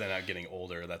hurts. But then getting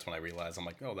older, that's when I realized, I'm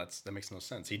like, oh, that makes no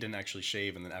sense. He didn't actually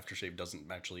shave, and then aftershave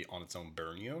doesn't actually on its own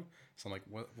burn you. So I'm like,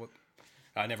 what?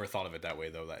 I never thought of it that way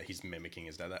though. That he's mimicking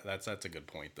his dad. That's a good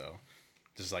point though.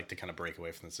 Just like to kind of break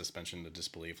away from the suspension of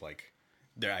disbelief. Like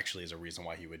there actually is a reason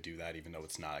why he would do that, even though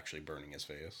it's not actually burning his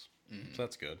face. So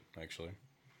that's good, actually.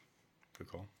 Good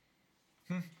call.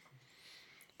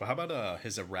 But how about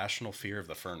his irrational fear of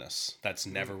the furnace? That's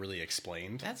never really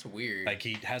explained. That's weird. Like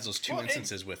he has those two Well,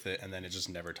 instances with it, and then it just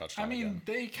never touched I on mean, again.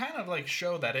 they kind of like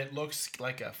show that it looks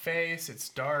like a face. It's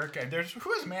dark, and there's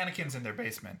who has mannequins in their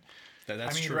basement.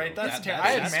 That's I mean, true. right? That's That- I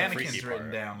had that's the mannequins freaky written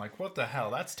part. down. Like, what the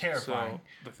hell? That's terrifying.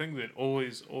 So the thing that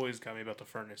always got me about the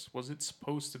furnace was it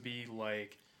supposed to be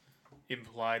like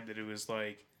implied that it was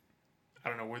like, I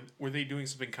don't know, were they doing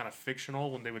something kind of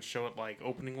fictional when they would show it like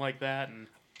opening like that? And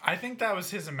I think that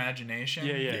was his imagination.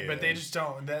 Yeah. But they just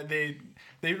don't. They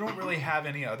don't really have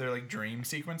any other like dream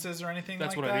sequences or anything.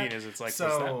 that's like what that. I mean. Is it's like, so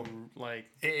was that like,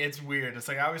 it's weird. It's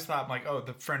like I always thought like, oh,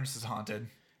 the furnace is haunted.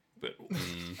 but,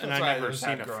 That's and why I I never was seen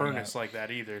had a growing furnace up. like that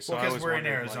either. So Well, I 'cause was we're in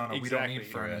wondering, Arizona, like, we don't need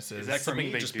exactly. furnaces. Is that for something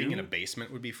me? they Just do? being in a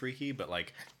basement would be freaky, but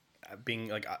like being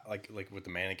like with the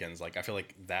mannequins, like I feel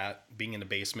like that being in a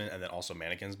basement and then also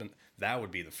mannequins, but that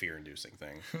would be the fear-inducing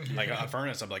thing. Like a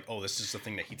furnace, I'm like, oh, this is the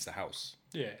thing that heats the house.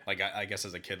 Yeah. Like I guess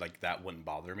as a kid, like that wouldn't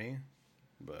bother me,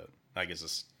 but I guess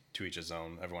it's to each his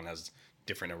own. Everyone has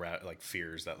different like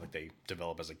fears that like they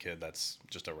develop as a kid. That's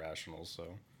just irrational. So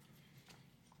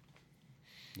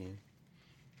yeah.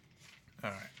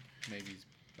 All right. Maybe he's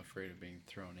afraid of being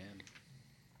thrown in.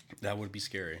 That would be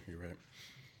scary. You're right.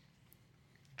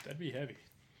 That'd be heavy.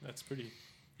 That's pretty.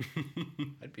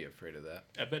 I'd be afraid of that.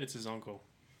 I bet it's his uncle.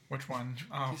 Which one?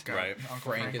 Oh God. Right.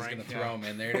 Uncle Frank is Frank. gonna throw him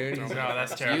in there, dude. No, He's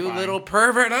that's like, terrifying. you little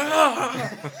pervert!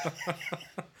 Ah!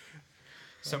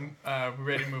 So, we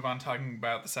ready to move on talking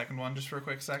about the second one just for a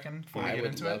quick second before we I get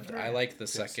would into love. it? I like the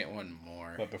second one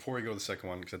more. But before we go to the second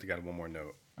one, because I think I got one more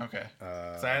note. Okay.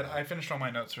 So I finished all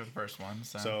my notes for the first one.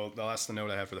 So the last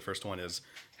note I have for the first one is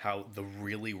how the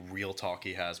really real talk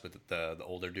he has with the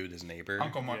older dude, his neighbor.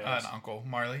 Yes. Uncle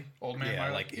Marley, old man Yeah,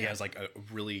 Marley. like he has like a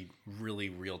really, really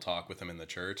real talk with him in the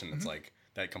church, and it's like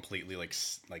that completely like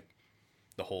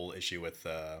the whole issue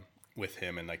with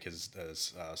him and like his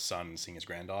son seeing his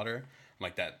granddaughter,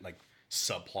 like that like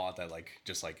subplot that like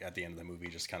just like at the end of the movie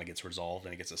just kind of gets resolved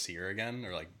and he gets to see her again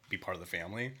or like be part of the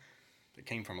family. It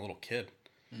came from a little kid.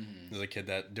 There's a kid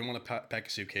that didn't want to pack a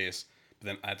suitcase, but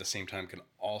then at the same time can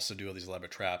also do all these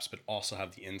elaborate traps, but also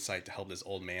have the insight to help this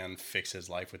old man fix his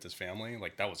life with his family.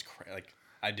 Like that was like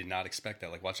I did not expect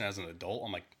that. Like watching it as an adult,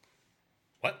 I'm like,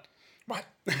 what? What?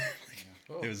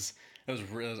 It was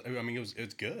real. I mean, it was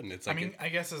good. And it's like, I mean, I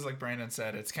guess as like Brandon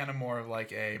said, it's kind of more of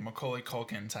like a Macaulay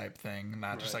Culkin type thing,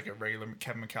 not just like a regular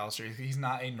Kevin McAllister. He's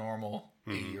not a normal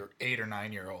 8 or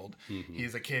 9 year old.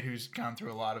 He's a kid who's gone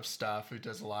through a lot of stuff, who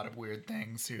does a lot of weird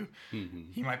things, who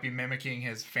he might be mimicking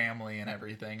his family and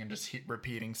everything and just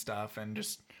repeating stuff and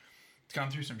just gone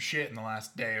through some shit in the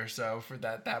last day or so for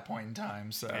that point in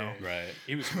time. So right.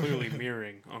 He was clearly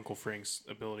mirroring Uncle Frank's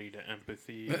ability to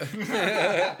empathy,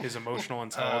 his emotional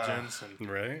intelligence, and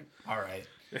Right. all right.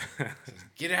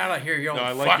 Get out of here, you no,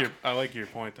 old fuck! I like your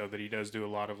point though that he does do a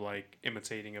lot of like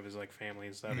imitating of his like family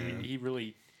and stuff. He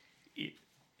really,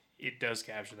 it does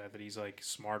capture that he's like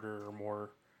smarter or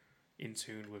more in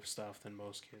tune with stuff than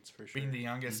most kids for sure. Being the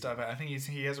youngest stuff, I think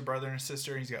he has a brother and a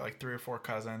sister. He's got like 3 or 4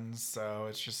 cousins, so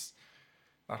it's just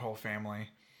that whole family.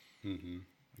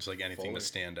 It's like anything Fuller. to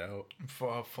stand out.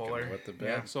 Fuller. What the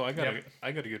Yeah. best? So I got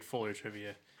a good Fuller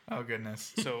trivia. Oh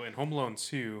goodness. So in Home Alone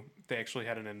 2, they actually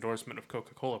had an endorsement of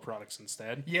Coca-Cola products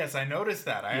instead. Yes, I noticed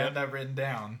that. I had that written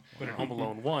down. But in Home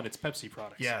Alone 1, it's Pepsi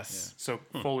products. Yes. So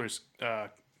Fuller's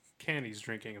candies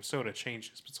drinking of soda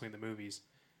changes between the movies.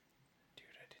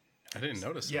 I didn't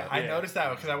notice Yeah, that. I noticed that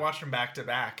because I watched them back to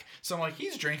back. So I'm like,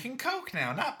 he's drinking Coke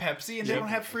now, not Pepsi, and they don't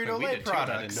have We Frito-Lay did too, and I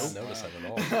products. did not notice that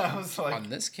at all. I was like, On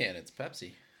this can, it's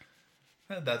Pepsi.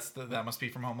 that must be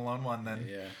from Home Alone 1 then.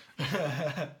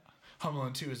 Yeah. Home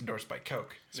Alone 2 is endorsed by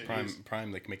Coke.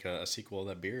 Prime, like make a sequel of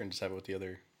that beer and just have it with the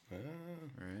other. Right.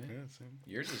 Yeah, same.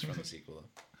 Yours is from the sequel,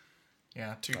 though.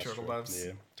 Yeah, two That's turtle true. doves.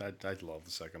 Yeah, I'd love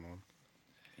the second one.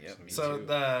 Yep, me So too.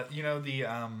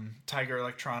 the Tiger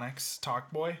Electronics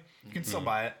Talk Boy, you can still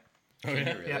buy it. Oh,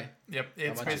 yeah? Really? Yep.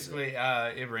 It's much is basically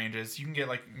it ranges. You can get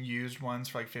like used ones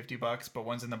for like $50, but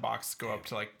ones in the box go up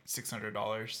to like $600.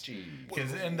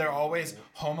 Jeez. And they're always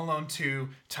Home Alone 2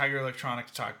 Tiger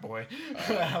Electronics Talk Boy.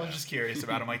 I was just curious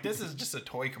about them. Like, this is just a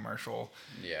toy commercial.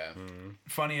 Yeah.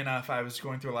 Funny enough, I was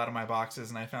going through a lot of my boxes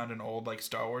and I found an old like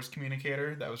Star Wars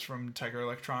communicator that was from Tiger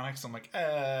Electronics. I'm like,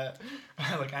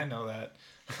 like I know that.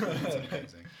 That's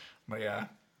amazing. But yeah.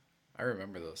 I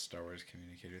remember those Star Wars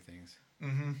communicator things.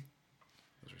 Mm-hmm.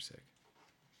 Those were sick.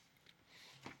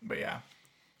 But yeah.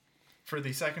 For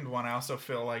the second one, I also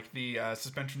feel like the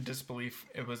suspension of disbelief,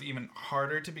 it was even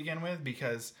harder to begin with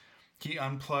because he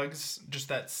unplugs just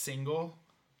that single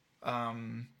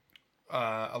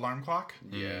alarm clock.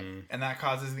 Yeah. And that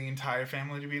causes the entire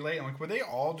family to be late. I'm like, were they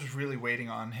all just really waiting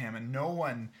on him? And no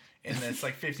one in this,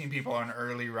 like 15 people are an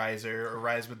early riser or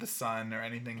rise with the sun or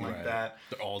anything like Right. that.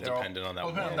 They're all dependent on that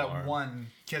one dependent on that alarm. one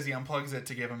because he unplugs it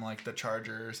to give him like the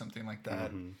charger or something like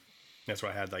that. That's why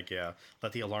I had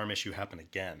let the alarm issue happen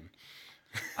again.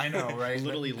 I know, right?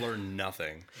 Literally learn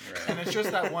nothing. And it's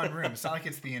just that one room. It's not like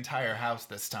it's the entire house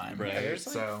this time. Right. Yeah, there's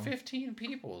like So 15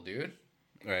 people, dude.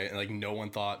 Right? And like no one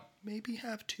thought maybe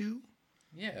have 2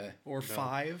 Yeah. or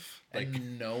 5. Like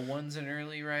And no one's an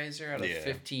early riser out of Yeah.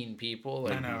 15 people.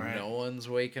 Like, I know, right? no one's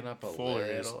waking up a Fuller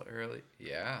is. little early.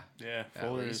 Yeah. Yeah, At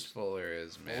Fuller least is Fuller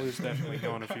is, man. Fuller's definitely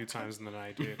going a few times in the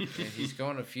night, dude. Yeah, he's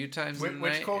going a few times in the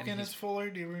which night. Culkin and is he's- Fuller?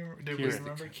 Did we Kieran.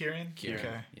 remember? Kieran? Kieran.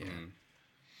 Okay. Yeah.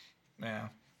 Yeah.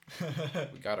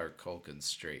 We got our Culkin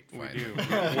straight. We Finally. do.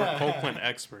 We're Copeland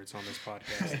experts on this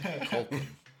podcast. Culkin.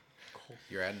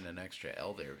 You're adding an extra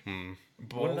L there.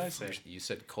 What did I say? You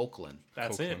said Colquin.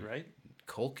 That's it, right?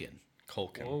 Culkin.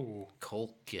 Culkin. Whoa.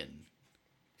 Culkin.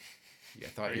 Yeah, I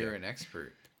thought you were an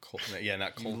expert. Yeah,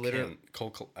 not You literally-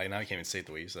 Culkin. I can't even say it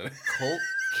the way you said it.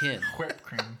 Culkin. Whipped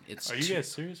cream. It's Are you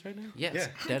guys serious right now? Yes, Yeah.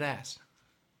 dead ass.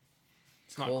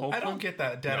 It's not Col- Copeland? I don't get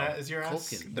that. Dead No. at, is your ass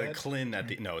Culkin. The dead? Clin at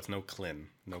the no, it's no Clin.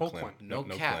 No Copeland. Clin. No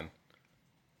cap. Clin.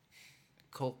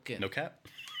 Culkin. No cap.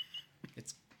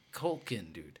 It's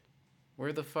Culkin, dude.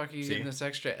 Where the fuck are you See? getting this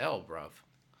extra L, bruv?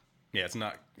 Yeah, it's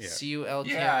not. Yeah,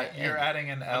 C-U-L-K-I-N. Yeah, you're adding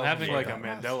an L. I'm having before like a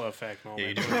that. Mandela effect moment. yeah,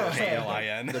 you do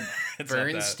KLIN. The It's not that.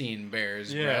 Bernstein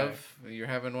Bears, Yeah. bruv. You're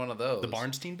having one of those. The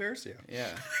Barnstein Bears. Yeah. Yeah.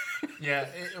 Yeah,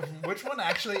 which one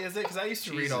actually is it? Because I used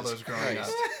to read all Jesus those growing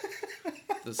Christ.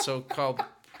 up. The so-called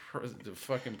the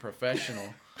fucking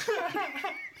professional.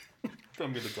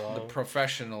 I'm gonna draw. The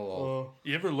professional.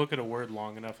 You ever look at a word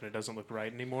long enough and it doesn't look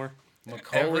right anymore?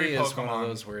 Macaulay Every is one of Pokemon.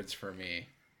 those words for me.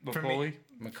 For me- Macaulay?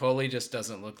 Macaulay just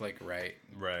doesn't look like right.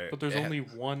 Right. But there's Yeah. only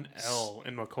one L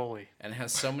in Macaulay. And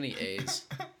has so many A's.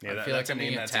 Yeah, I feel like that's a I'm name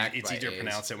being that's attacked it's by easier to A's.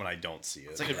 pronounce it when I don't see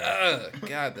it. It's like, ugh,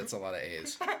 God, that's a lot of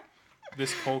A's.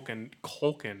 This Culkin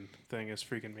thing is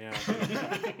freaking me out.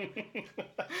 dude.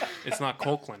 It's not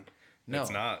Colquin. No,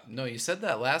 It's not. No, you said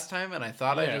that last time, and I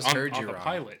thought I just heard you the wrong.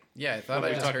 pilot. Yeah, I thought What, I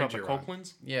we just talked heard about you the wrong.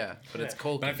 Colquins? Yeah, but it's Yeah.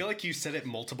 Colquin. But I feel like you said it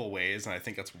multiple ways, and I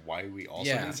think that's why we also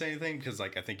Yeah. didn't say anything because,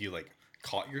 like, I think you like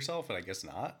caught yourself, and I guess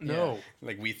not. No.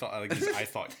 Like we thought, like I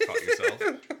thought you caught yourself.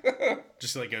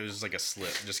 Just like it was just like a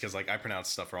slip, just because like I pronounce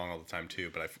stuff wrong all the time too.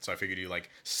 But so I figured you like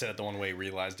said it the one way,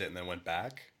 realized it, and then went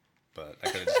back. But I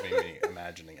could have just made me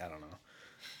imagining. I don't know.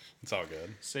 It's all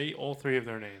good. Say all three of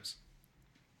their names.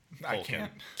 I Culkin.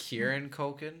 can't. Kieran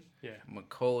Culkin, Yeah.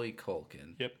 Macaulay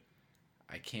Culkin. Yep.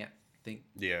 I can't think.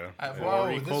 Yeah.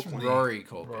 Rory Whoa, this Culkin. one. Rory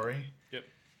Culkin. Rory. Yep.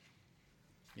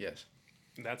 Yes.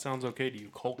 That sounds okay to you.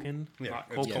 Colkin? Yeah. Not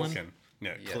It's Colquin? Culkin.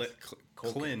 Yeah. Yes. Culkin.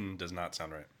 Clin does not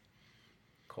sound right.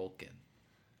 Colkin.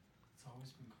 It's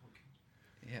always been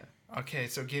Colkin. Yeah. Okay,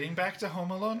 so getting back to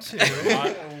Home Alone 2.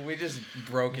 We just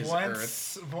broke his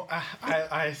earth.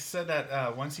 I said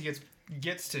that once he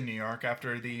gets to New York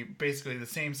after basically the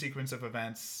same sequence of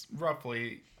events,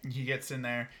 roughly, he gets in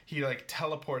there, he like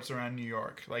teleports around New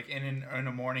York. Like in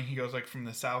the morning, he goes like from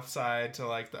the south side to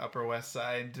like the upper west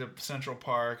side to Central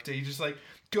Park. He just like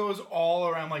goes all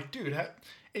around. Like, dude,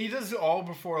 he does it all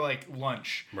before like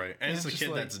lunch. Right. And it's a just kid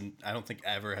like- that's I don't think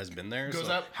ever has been there. Goes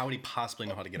so up- how would he possibly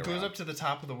know how to get around? Goes up to the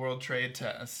top of the World Trade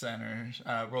Center,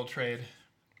 World Trade.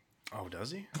 Oh,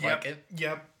 does he? Like it?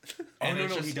 Yep. Oh, And no,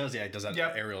 it's he just- does. Yeah, he does that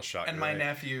Yep. aerial shot. And you're my right.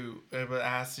 nephew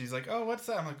asked, he's like, "Oh, what's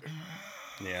that?" I'm like,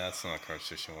 Yeah, that's not a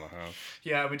conversation I want to have.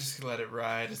 "Yeah, we just let it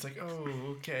ride." It's like,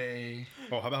 "Oh, okay."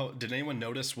 Oh, how about, did anyone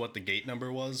notice what the gate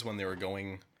number was when they were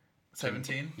going?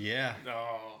 17. Yeah.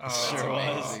 Oh, That's Sure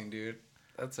was. amazing, dude.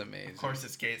 That's amazing. Of course,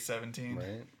 it's gate 17.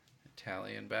 Right.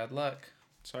 Italian bad luck.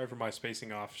 sorry for my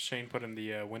spacing off. Shane put in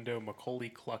the window Macaulay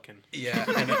Cluckin. Yeah,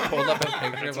 and it pulled up a picture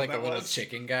of That's like what a that little was.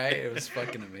 chicken guy. It was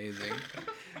fucking amazing.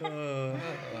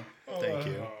 Thank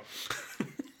you.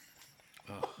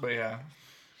 But yeah,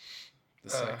 The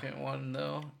second one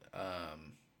though,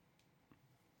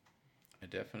 I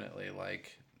definitely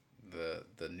like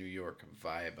the New York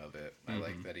vibe of it. I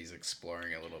like that he's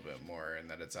exploring a little bit more and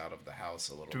that it's out of the house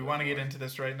a little bit. do we want to get more. into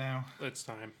this right now? It's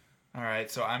time. All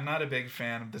right, so I'm not a big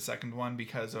fan of the second one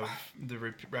because of the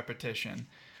repetition.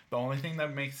 The only thing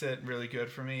that makes it really good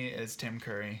for me is Tim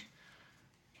Curry.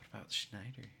 What about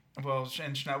Schneider? Well,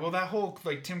 and well, that whole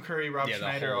like Tim Curry, Rob Yeah, the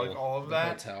Schneider, whole- like all of The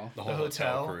that. hotel. The whole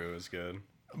hotel crew is good.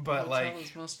 But like, Hotel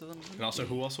is most of them. And also,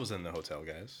 who else was in the hotel,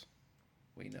 guys?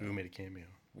 We know. Who made a cameo?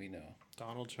 We know.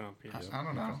 Donald Trump, yes. I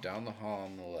don't know. Down the hall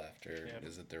on the left, or Yep.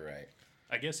 is it the right?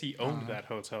 I guess he owned that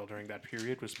hotel during that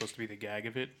period. Was supposed to be the gag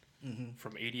of it.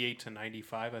 From 88 to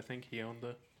 95, I think he owned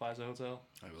the Plaza Hotel.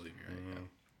 I believe you're right.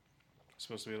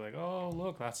 Supposed to be like, oh,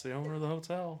 look, that's the owner of the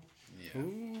hotel. Yeah.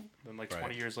 Then like Right.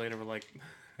 20 years later, we're like,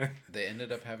 They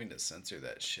ended up having to censor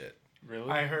that shit.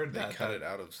 really? I heard They that. cut it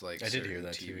out of like I did hear certain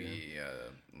that too,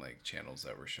 TV like channels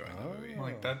that were showing the movie.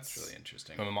 Like It's that's really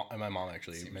interesting. My mom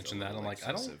actually Seems mentioned a that. I'm little like, I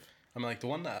don't. excessive. I'm like the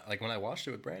one that like when I watched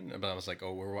it with Brandon, but I was like,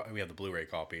 oh, we have the Blu-ray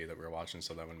copy that we were watching,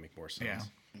 so that would make more sense.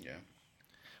 Yeah. Yeah.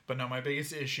 But no, my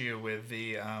biggest issue with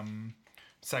the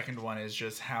second one is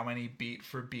just how many beat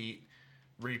for beat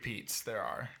repeats there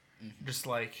are. Just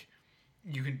like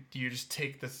you just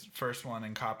take this first one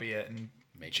and copy it and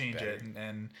Make it change it, better.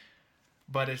 and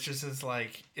but it's just as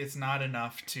like it's not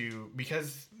enough to,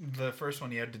 because the first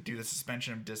one you had to do the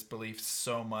suspension of disbelief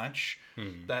so much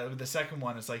that the second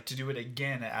one is like to do it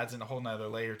again, it adds in a whole nother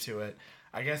layer to it.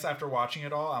 I guess after watching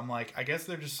it all, I'm like, I guess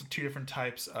they're just two different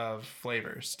types of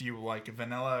flavors. Do you like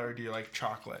vanilla or do you like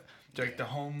chocolate? Do you like the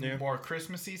home more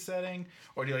Christmassy setting,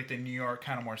 or do you like the New York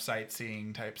kind of more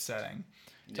sightseeing type setting?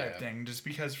 Type Yeah. thing, just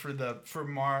because for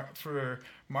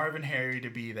Marvin Harry to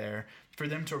be there, for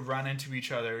them to run into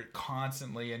each other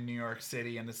constantly in New York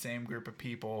City and the same group of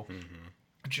people,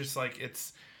 just like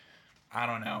it's, I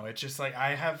don't know, it's just like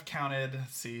I have counted,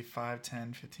 5,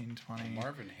 10, 15, 20.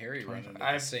 Marvin Harry running into the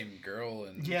I've- same girl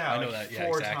and Yeah, I know like that. Yeah,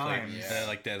 4 exactly. times. And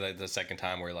then, like the second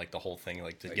time where like the whole thing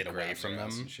like to Like, get away grabs from her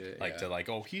ass them, and shit, like yeah. to like,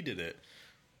 oh, he did it.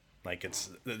 Like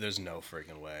there's no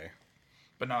freaking way.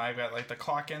 But no, I've got like the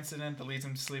clock incident that leads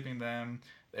him to sleeping them,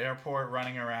 the airport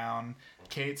running around,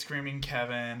 Kate screaming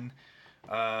Kevin,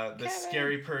 the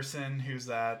scary person who's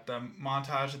that, the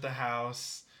montage at the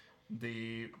house,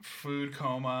 the food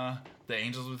coma, the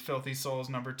Angels with Filthy Souls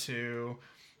 #2,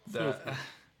 the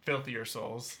Filthier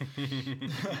Souls.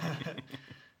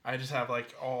 I just have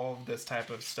like all this type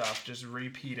of stuff, just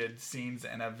repeated scenes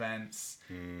and events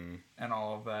and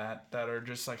all of that are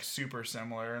just like super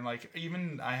similar. And like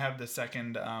even I have the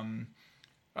second Home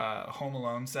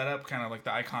Alone setup, kind of like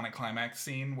the iconic climax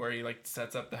scene where he like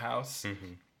sets up the house,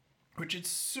 which is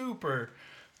super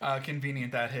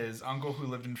convenient that his uncle who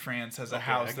lived in France has a Okay,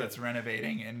 house I get that's it.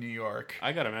 renovating in New York.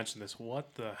 I gotta mention this.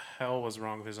 What the hell was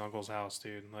wrong with his uncle's house,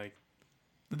 dude? Like,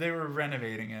 They were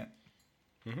renovating it.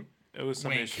 it was some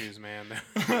Wink. issues, man.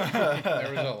 there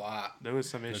was a lot. There was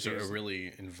some It's issues. a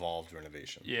really involved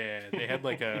renovation. Yeah, they had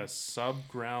like a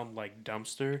sub-ground like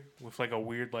dumpster with like a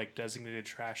weird like designated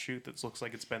trash chute that looks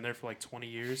like it's been there for like 20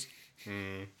 years.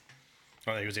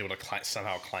 Oh, he was able to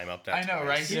somehow climb up that. I know, twice.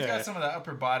 right? He's Yeah. got some of that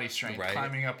upper body strength, Right.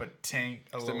 climbing up a tank,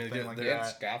 a little mean, thing they- like They had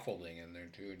that. scaffolding in there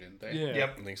too, didn't they? Yeah.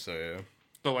 Yep. I think so. Yeah.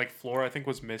 The like floor I think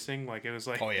was missing. Like it was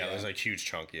like Oh yeah, there's like huge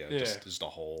chunk. Yeah, Yeah. just a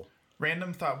hole.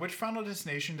 Random thought: which Final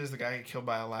Destination does the guy get killed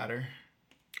by a ladder?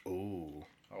 Ooh.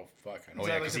 Oh fuck! I Oh, know. Is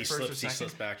yeah, that, 'cause the he first or slips- he second?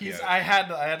 slips back, He's, yeah. I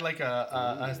had like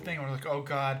a thing where like, oh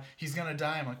god, he's gonna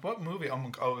die. I'm like, what movie? I'm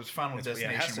like, oh, it was Final yeah, it has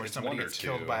Destination to- where it's somebody one or gets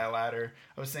killed two. by a ladder.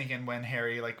 I was thinking when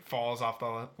Harry like falls off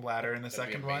the ladder in the That'd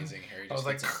be second one. amazing. Harry I was just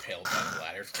like, gets impaled by the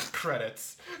ladder.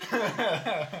 credits.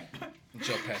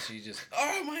 Joe Pesci just.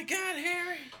 Oh my God,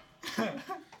 Harry!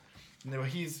 No,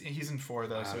 he's in 4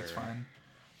 though, so it's Ladder. fine.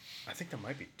 I think there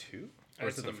might be 2. I Or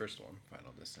is it the some- first one?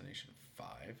 Final Destination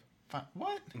 5.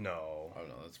 What? No. Oh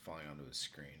no, that's falling onto his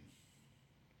screen.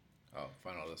 Oh,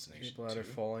 Final Destination. Bladder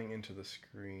 2. falling into the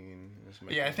screen.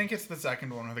 Yeah, I think it's the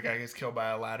second one where the guy gets killed by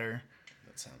a ladder.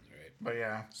 That sounds right. But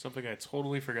yeah. Something I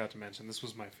totally forgot to mention. This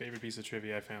was my favorite piece of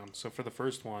trivia I found. So for the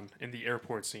first one, in the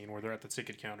airport scene where they're at the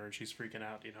ticket counter and she's freaking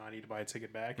out, I need to buy a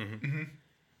ticket back. Mm-hmm.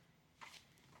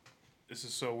 This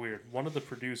is so weird. One of the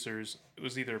producers, it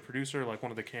was either a producer or like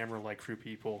one of the camera like crew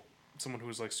people, someone who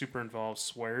was like super involved,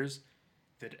 swears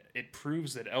that it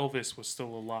proves that Elvis was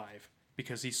still alive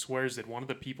because he swears that one of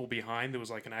the people behind that was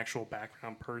like an actual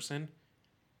background person,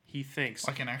 he thinks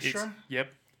Like an extra? Yep,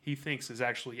 he thinks is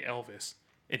actually Elvis,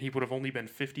 and he would have only been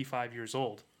 55 years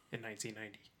old in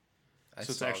 1990.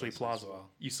 So it's actually plausible. Well.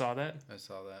 You saw that? I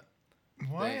saw that.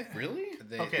 What? Really?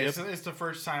 Okay, Yep. so it's the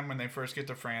first time when they first get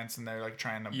to France and they're like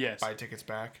trying to Yes. buy tickets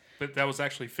back. But that was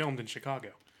actually filmed in Chicago.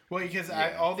 Well, because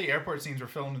Yeah. all the airport scenes were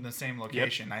filmed in the same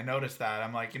location. I noticed that.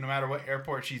 I'm like, no matter what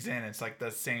airport she's in, it's like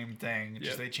the same thing. It's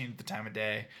just Yep. they changed the time of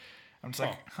day. I'm just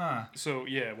like, huh. So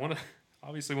yeah,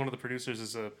 obviously one of the producers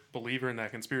is a believer in that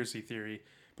conspiracy theory,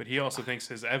 but he also thinks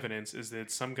his evidence is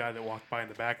that some guy that walked by in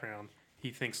the background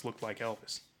he thinks looked like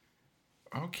Elvis.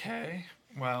 Okay.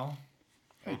 Well,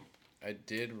 I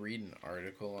did read an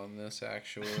article on this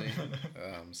actually,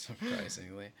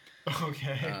 surprisingly.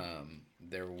 okay.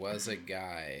 There was a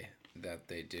guy that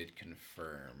they did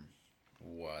confirm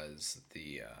was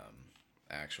the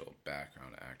actual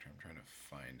background actor. I'm trying to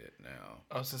find it now.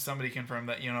 Oh, so somebody confirmed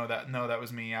that, that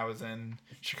was me. I was in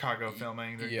Chicago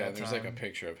filming. during Yeah, that there's like a time.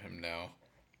 picture of him now.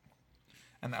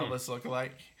 And the Elvis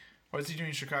lookalike. What is he doing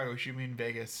in Chicago? He should be in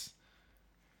Vegas.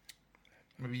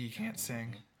 Maybe he can't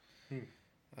sing.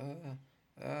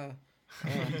 Where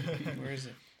is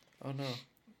it? Oh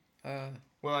no.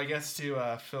 Well, I guess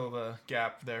to fill the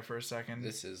gap there for a second.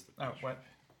 This is the Oh, what?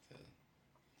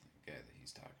 guy that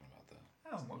he's talking about though.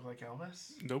 That doesn't look like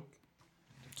Elvis. Nope.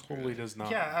 Totally does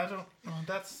not. Yeah, I don't.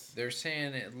 That's. They're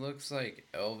saying it looks like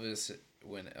Elvis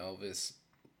when Elvis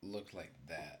looked like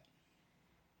that.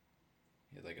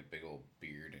 He had like a big old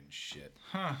beard and shit.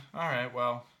 Huh. All right.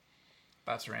 Well,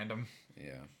 that's random.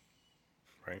 Yeah.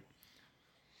 Right.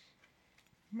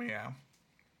 Yeah.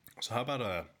 So how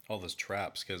about all those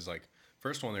traps? Because like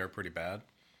first one they were pretty bad,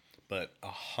 but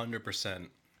 100%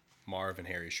 Marv and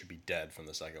Harry should be dead from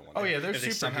the second one. Oh, yeah, they're if they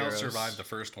somehow superheroes. survived the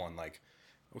first one, like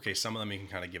okay, some of them you can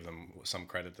kind of give them some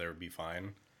credit, they would be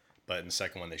fine, but in the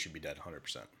second one they should be dead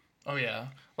 100%. Oh yeah.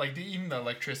 Like even the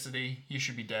electricity, he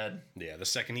should be dead. Yeah, the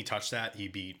second he touched that, he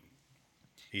beat.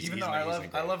 Even though I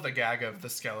love the gag of the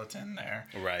skeleton there.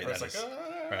 Right. Where it's That like, is,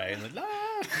 right. And the,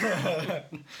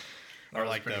 or was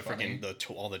like the pretty funny.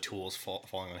 freaking all the tools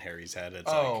falling on Harry's head. It's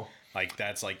Oh. like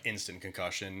that's like instant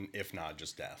concussion, if not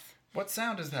just death. What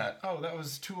sound is that? Oh, that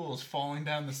was tools falling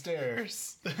down the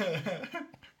stairs.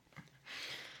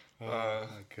 Oh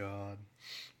my god.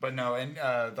 But no, and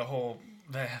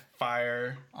the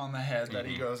fire on the head that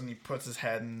he goes and he puts his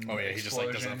head in. Oh yeah, he just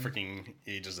like does a explosion. freaking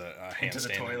he does a Into the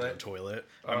handstand into toilet. the toilet.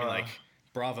 I mean like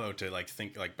bravo to like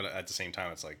think like, but at the same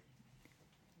time it's like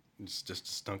just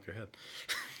stunk your head.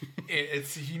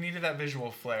 It's he needed that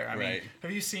visual flair. I mean, Right.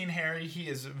 have you seen Harry? He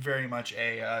is very much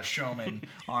a showman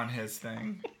on his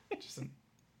thing.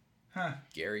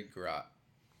 Gary Grott,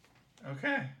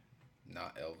 Okay.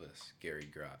 not Elvis. Gary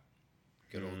Grott.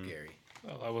 Good old Gary.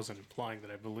 Well, I wasn't implying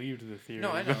that I believed the theory.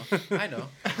 No, I know. I know.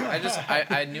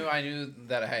 I knew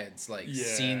that I had like Yeah.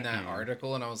 seen that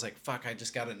article and I was like, fuck, I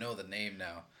just got to know the name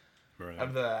now. Right.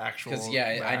 Of the actual. Because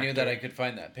I knew that I actor. could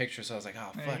find that picture, so I was like,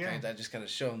 oh There fuck, you go. I just got to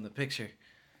show him the picture.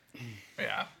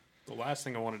 Yeah. The last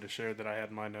thing I wanted to share that I had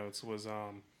in my notes was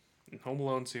in Home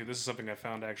Alone 2. This is something I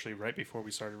found actually right before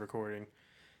we started recording.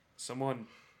 Someone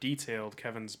detailed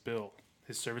Kevin's bill,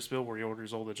 his service bill where he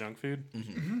orders all the junk food.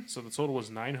 So the total was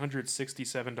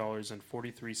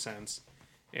 $967.43.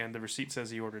 And the receipt says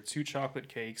he ordered 2 chocolate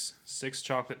cakes, 6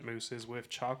 chocolate mousses with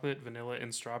chocolate, vanilla,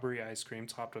 and strawberry ice cream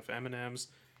topped with M&M's,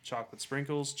 chocolate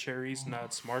sprinkles, cherries,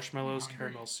 nuts, marshmallows,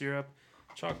 caramel syrup,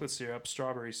 chocolate syrup,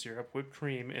 strawberry syrup, whipped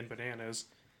cream, and bananas,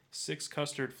 6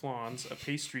 custard flans, a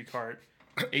pastry cart,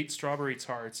 8 strawberry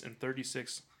tarts, and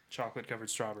 36 chocolate-covered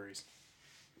strawberries.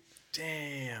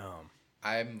 Damn.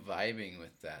 I'm vibing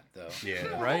with that though.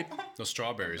 Yeah. Right? Those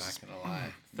strawberries. Not gonna lie.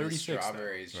 The 36 though.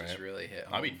 strawberries just Right. really hit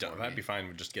home I'd be for done. me. I'd be fine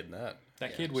with just getting that. That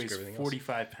Yeah, kid just weighs everything else.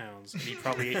 45 pounds, and he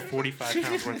probably ate 45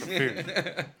 pounds worth of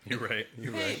food. You're right.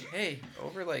 You're right. Hey,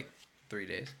 over like 3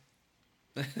 days.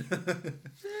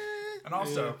 And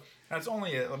also, that's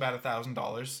only about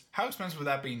 $1,000. How expensive would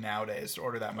that be nowadays to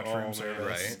order that much Oh, room man,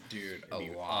 service? right. Dude, It'd be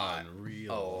a lot.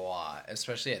 unreal. A lot.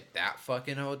 Especially at that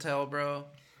fucking hotel, bro.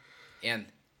 And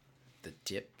the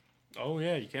tip. Oh,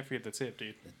 yeah, you can't forget the tip,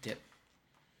 dude. The tip.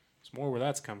 It's more where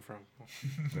that's come from.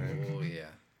 Oh, yeah.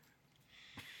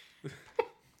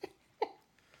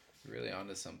 Really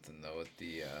onto something, though, with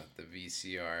the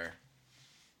VCR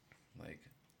like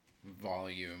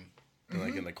volume.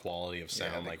 Like in the quality of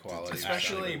sound, the like quality,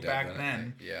 Especially back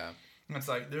then. Yeah. It's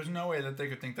like there's no way that they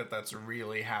could think that that's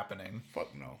really happening.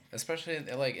 Fuck no. Especially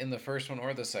like in the first one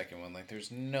or the second one, like there's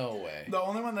no way. The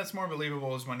only one that's more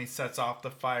believable is when he sets off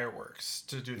the fireworks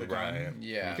to do the gun. Right.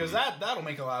 Yeah. Because that'll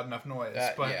make a loud enough noise.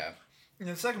 But yeah. in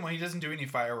the second one, he doesn't do any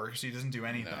fireworks. He doesn't do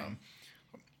anything.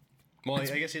 Well, I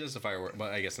guess he does the firework,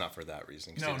 but I guess not for that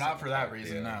reason. 'Cause he No, doesn't not have for a that fire.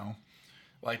 reason. Yeah. No.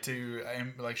 Like to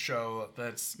like show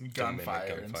that's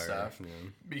gunfire and stuff. Yeah.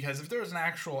 Because if there was an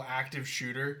actual active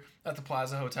shooter at the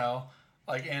Plaza Hotel,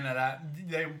 like in that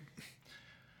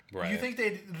Right. you think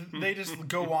they just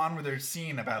go on with their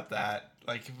scene about that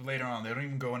like later on? They don't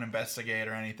even go and investigate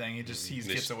or anything. He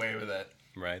gets away with it.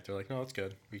 Right. They're like, no, it's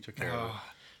good. We took care of it.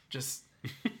 Just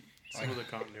Some of the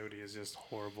continuity is just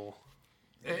horrible.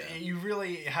 you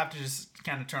really have to just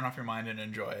kind of turn off your mind and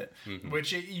enjoy it,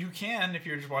 which you can if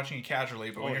you're just watching it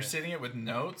casually. But when you're sitting it with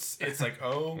notes, it's like,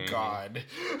 oh god.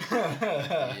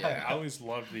 Yeah. I always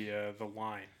loved the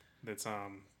line that's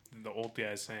the old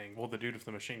guy saying, well, the dude with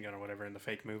the machine gun or whatever in the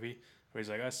fake movie, where he's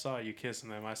like, I saw you kissing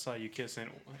them, I saw you kissing.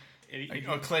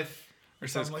 Cliff or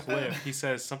He says something like Cliff. that. He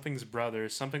says something's brother,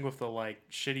 something with the like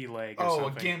shitty leg. Or Oh,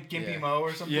 something. Gimpy Yeah. Mo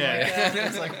or something Yeah. like that.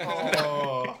 It's like,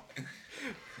 oh.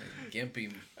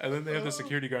 Gimpy. And then they have the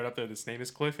security guard up there. His name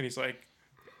is Cliff, and he's like,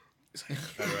 He's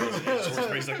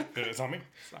like, it's on me.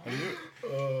 How do you do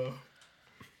it?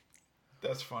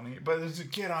 That's funny. But it's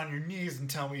just, get on your knees and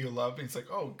tell me you love me. It's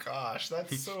like, oh gosh,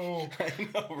 that's so. I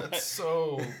know, right? That's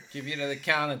so. Give you another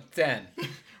count of 10.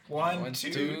 1,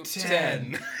 2,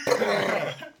 10.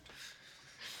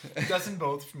 That's in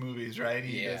both movies, right?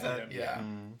 He does that. Yeah.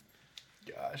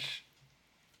 Gosh.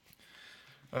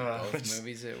 Both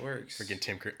movies it works. Freaking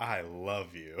Tim Curry, I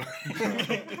love you.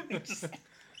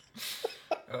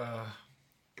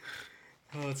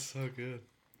 Oh, it's so good.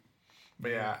 But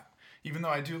yeah, even though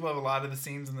I do love a lot of the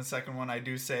scenes in the second one, I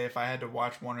do say if I had to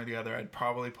watch one or the other, I'd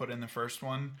probably put in the first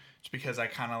one, just because I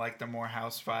kind of like the more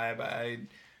house vibe. I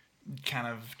kind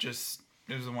of just,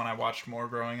 it was the one I watched more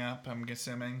growing up, I'm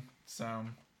assuming. So,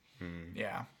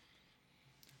 yeah.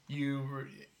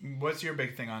 What's your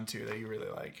big thing on 2 that you really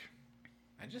like?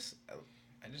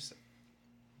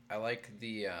 I like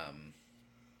the,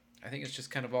 I think it's just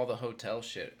kind of all the hotel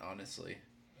shit, honestly.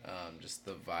 Just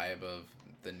the vibe of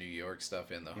the New York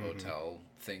stuff in the hotel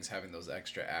things, having those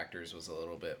extra actors was a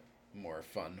little bit more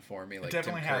fun for me. Like It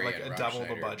definitely Tim had Curry like and a Rob double the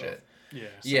Schneider budget. yeah.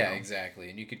 Yeah, exactly.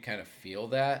 And you could kind of feel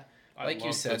that. Like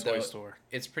you said, Toy though, Store.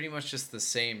 it's pretty much just the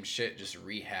same shit, just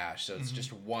rehashed. So it's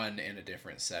just one in a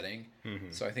different setting.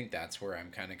 So I think that's where I'm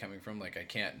kind of coming from. Like, I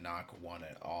can't knock one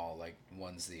at all. Like,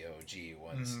 one's the OG,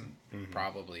 one's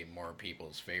probably more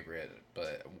people's favorite.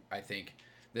 But I think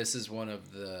this is one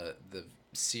of the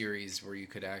series where you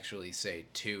could actually say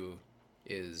 2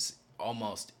 is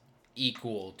almost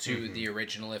equal to the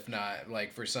original, if not,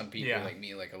 like, for some people like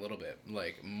me, like, a little bit,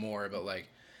 like, more. But, like,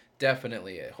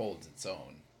 definitely it holds its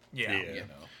own. Yeah. You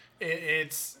know.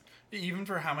 It's even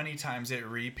for how many times it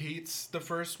repeats the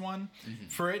first one,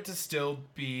 for it to still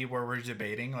be where we're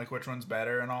debating like which one's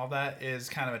better and all that is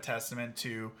kind of a testament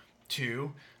to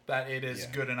 2, that it is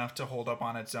good enough to hold up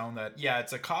on its own. That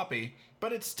it's a copy,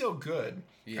 but it's still good.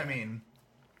 Yeah. I mean,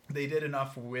 they did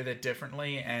enough with it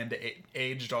differently and it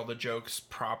aged all the jokes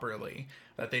properly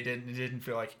that it didn't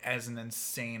feel like as an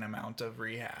insane amount of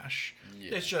rehash.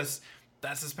 Yeah. It's just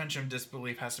that suspension of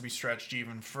disbelief has to be stretched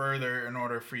even further in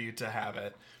order for you to have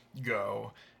it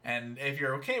go. And if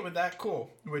you're okay with that,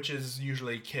 cool. Which is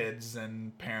usually kids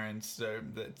and parents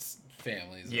that's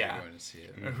Families that are going to see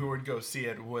it. who would go see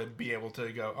it would be able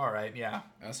to go, all right, yeah.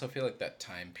 I also feel like that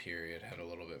time period had a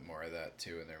little bit more of that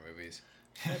too in their movies.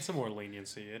 Had some more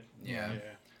leniency. Yeah.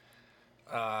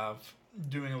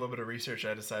 Doing a little bit of research,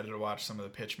 I decided to watch some of the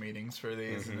pitch meetings for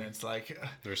these, and it's like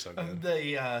They're so good.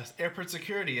 the airport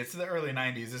security. It's the early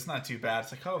 '90s. It's not too bad.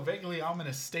 It's like, oh, vaguely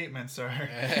ominous statements are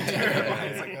terrible.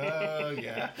 It's like, oh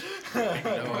yeah,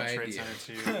 No World Trade idea.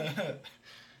 Center 2.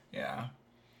 yeah,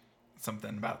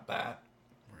 something about that.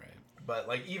 Right. But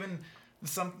like even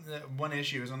one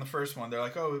issue is on the first one. They're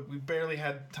like, oh, we barely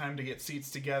had time to get seats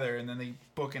together, and then they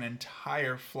book an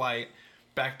entire flight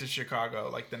back to Chicago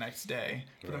like the next day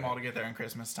for them all to get there in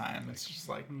Christmas time. It's just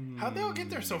like, how'd they all get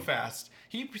there so fast?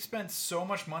 He spent so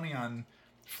much money on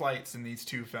flights in these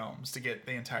 2 films to get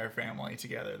the entire family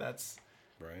together. That's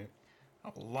Right.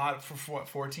 a lot for what,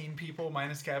 14 people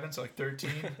minus Kevin, so like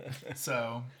 13.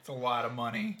 So it's a lot of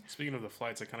money. Speaking of the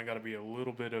flights, I kind of got to be a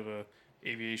little bit of a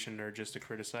aviation nerd just to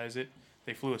criticize it.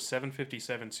 They flew a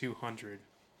 757-200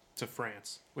 to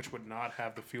France, which would not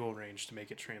have the fuel range to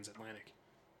make it transatlantic.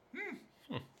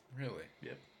 Really?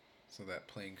 Yep. So that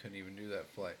plane couldn't even do that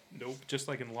flight. Nope. Just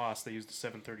like in Lost, they used the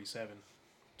 737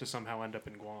 to somehow end up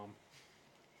in Guam.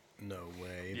 No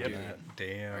way. Yep. Dude.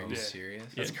 Damn. Are you Yeah. serious?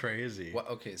 That's crazy. What?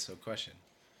 Okay, so question: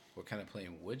 what kind of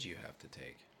plane would you have to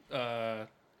take?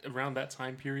 Around that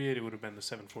time period, it would have been the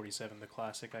 747, the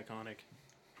classic, iconic.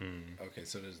 Okay,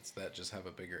 so does that just have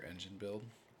a bigger engine build?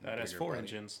 That has Bigger 4 body?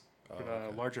 engines, Oh, with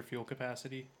okay. larger fuel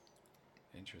capacity.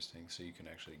 Interesting. So you can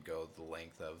actually go the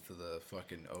length of the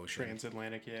fucking ocean.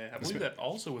 Transatlantic, yeah. I believe that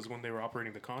also was when they were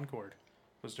operating the Concorde.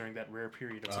 Was during that rare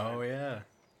period of time. Oh, yeah.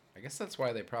 I guess that's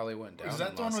why they probably went down. Is that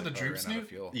and the one lost with the car, droop ran out of snoot?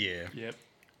 fuel. Yeah. Yep.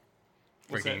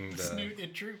 What's Freaking the. Snoot,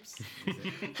 it droops.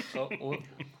 Oh,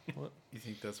 what? You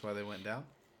think that's why they went down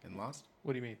and lost?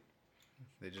 What do you mean?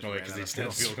 They just Oh, ran because out they of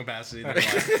still fuel. fuel capacity. They're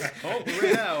like, oh,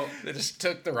 we're out. They just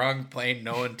took the wrong plane.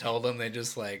 No one told them. They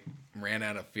just like ran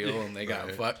out of fuel and they got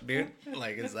Right. fucked, dude.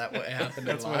 Like, is that what happened?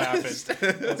 That's what happened.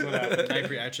 That's what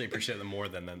happened. Actually appreciate them more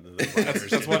than the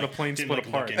That's why the plane split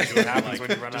apart. That's what happens when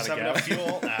you run just out of have gas. enough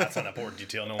fuel. That's not an important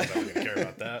detail. No one's ever going to care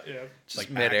about that. Yeah. Just Like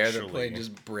midair, the actually- plane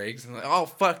just breaks and like, oh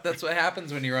fuck, that's what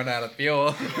happens when you run out of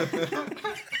fuel.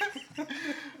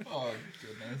 Oh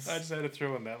goodness. I just had to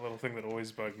throw in that little thing that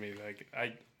always bugged me. Like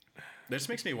That just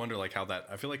makes me wonder, like, how that.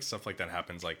 I feel like stuff like that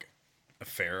happens, like, a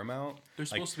fair amount.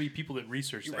 there's Like, supposed to be people that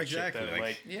research that Exactly, shit. That, like-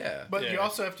 like Yeah, But you Yeah.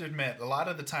 also have to admit, a lot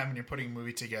of the time when you're putting a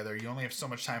movie together, you only have so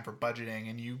much time for budgeting,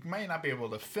 and you might not be able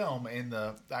to film in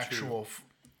the actual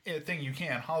thing you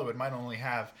can. Hollywood might only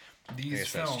have these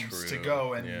guess that's films to true.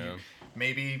 go, and Yeah.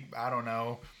 maybe, I don't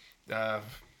know,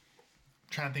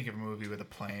 trying to think of a movie with a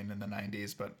plane in the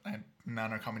 90s, but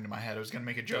none are coming to my head. I was going to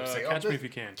make a joke. Say, Catch Me If You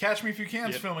Can. Catch Me If You Can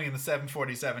is Yep. filming in the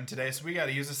 747 today, so we got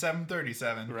to use a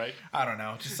 737. Right. I don't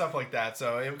know, just stuff like that.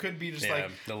 So it could be just Yeah,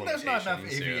 like, the there's not enough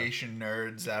limitations, yeah. aviation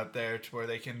nerds out there to where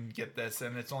they can get this,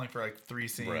 and it's only for like 3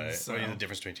 scenes. Right. So. Well, yeah, the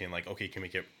difference between, like, okay, you can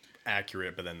make it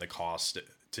accurate, but then the cost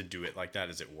to do it like that,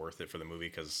 is it worth it for the movie?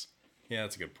 Because, yeah,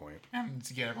 that's a good point. And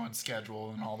to get everyone's schedule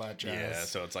and all that jazz. Yeah,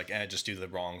 so it's like, just do the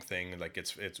wrong thing. Like,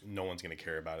 it's no one's going to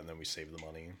care about it, and then we save the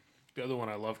money. the other one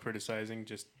I love criticizing.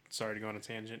 Just sorry to go on a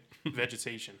tangent.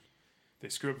 Vegetation. They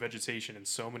screw up vegetation in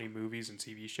so many movies and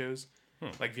TV shows.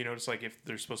 Like if you notice, like if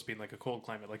they're supposed to be in like a cold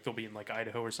climate, like they'll be in like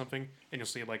Idaho or something, and you'll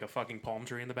see like a fucking palm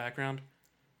tree in the background.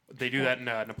 They do that in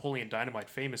Napoleon Dynamite.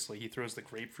 Famously, he throws the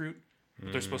grapefruit.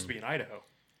 But they're supposed to be in Idaho.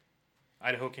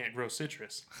 Idaho can't grow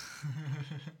citrus.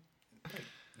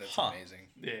 that's Huh. amazing.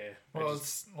 Yeah. Well,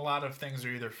 it's a lot of things are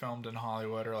either filmed in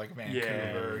Hollywood or like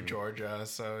Vancouver or Georgia,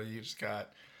 so you just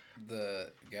got.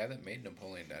 The guy that made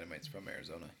Napoleon Dynamite's from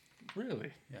Arizona.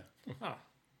 Really? Yeah. Huh.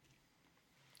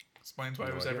 Explains why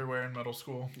it was idea. everywhere in middle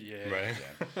school. Yeah. Right?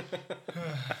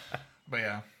 But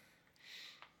yeah.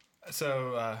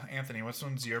 So, Anthony, which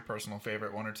one's your personal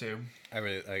favorite, one or two? I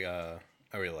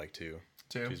really like two.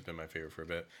 Two? Two's been my favorite for a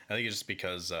bit. I think it's just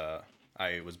because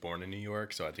I was born in New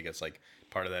York, so I think it's like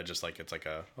part of that. Just like it's like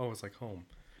it's like home.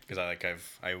 Because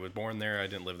I was born there. I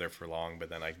didn't live there for long, but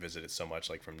then I visited so much,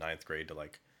 like from 9th grade to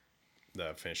like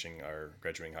the finishing or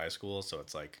graduating high school. So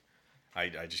it's like I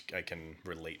can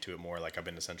relate to it more. Like I've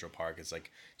been to Central Park. It's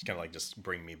like it's kind of like just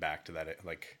bring me back to that,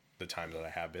 like the time that I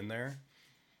have been there.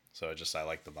 So I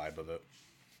like the vibe of it.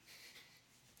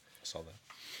 Saw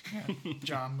that. Yeah.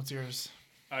 John, what's yours?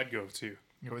 I'd go two.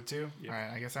 You would two? Yeah. All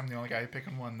right, I guess I'm the only guy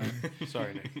picking one then.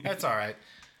 Sorry, Nick. That's all right.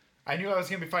 I knew I was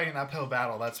going to be fighting an uphill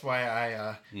battle. That's why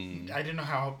I didn't know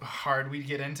how hard we'd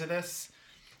get into this.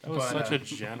 That was But, such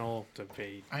a gentle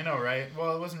debate. I know, right?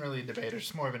 Well, it wasn't really a debate. It's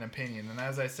just more of an opinion. And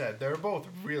as I said, they're both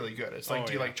really good. It's like, Oh,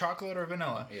 do you yeah. like chocolate or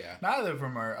vanilla? Yeah. Neither of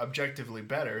them are objectively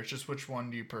better. It's just which one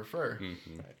do you prefer?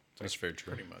 That's very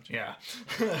true. Pretty much. Yeah.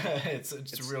 it's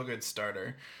a real good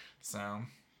starter. So,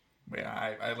 but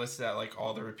yeah, I listed out like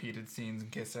all the repeated scenes in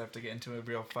case I have to get into a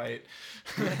real fight.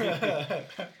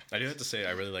 I do have to say,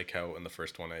 I really like how in the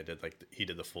first one I did he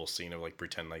did the full scene of like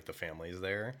pretend like the family's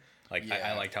there. Like I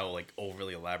Yeah. liked how like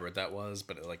overly elaborate that was,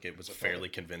 but it was fairly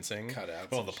convincing. cutouts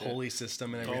Well, and the shit. pulley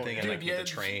system and everything, and Dude, like with the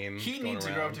train. He going needs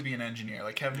to grow up around. to be an engineer,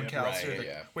 like Kevin Yeah, McAllister, right,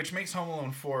 yeah. which makes Home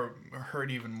Alone 4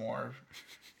 hurt even more.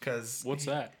 Because What's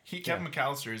that? Kevin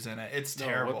McAllister's in it. It's No,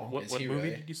 terrible. What Is he movie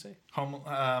really? did you say?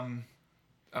 Home.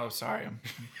 Oh, sorry.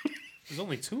 There's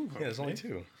only two of them. Yeah, there's only Nick.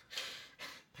 two.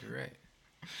 You're right.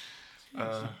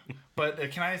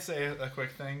 But can I say a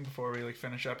quick thing before we like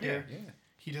finish up here? Yeah.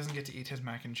 He doesn't get to eat his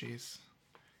mac and cheese.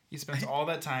 He spends all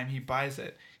that time. He buys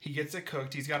it. He gets it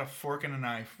cooked. He's got a fork and a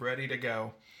knife ready to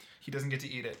go. He doesn't get to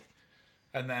eat it.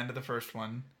 At the end of the first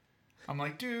one, I'm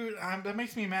like, dude, that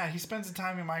makes me mad. He spends the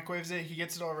time, he microwaves it. He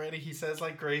gets it all ready. He says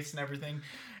like grace and everything,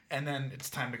 and then it's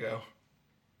time to go.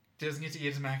 He doesn't get to eat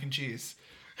his mac and cheese.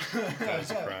 That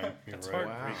is a crime. You're It's right.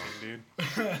 heartbreaking,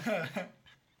 dude.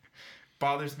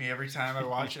 bothers me every time I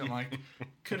watch it. I'm like,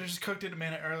 could have just cooked it a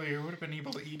minute earlier. Would have been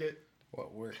able to eat it.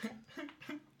 What work?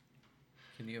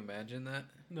 Can you imagine that?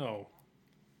 No.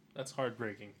 That's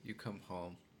heartbreaking. You come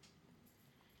home.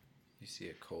 You see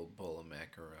a cold bowl of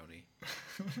macaroni.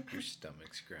 Your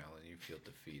stomach's growling. You feel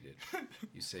defeated.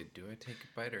 You say, do I take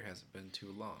a bite or has it been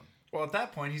too long? Well, at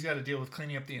that point, he's got to deal with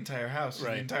cleaning up the entire house.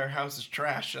 Right. The entire house is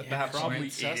trash at that Probably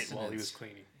point. ate it while he was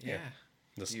cleaning. Yeah.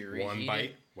 Just You one reheat bite.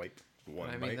 it? Wipe. One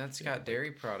I bite. mean, that's got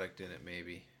dairy product in it,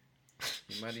 maybe.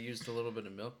 You might have used a little bit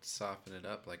of milk to soften it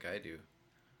up like I do.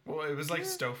 Well, it was like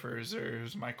Stouffer's or it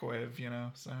was microwave,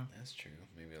 so. That's true.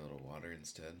 Maybe a little water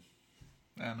instead.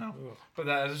 I don't know. Ugh. But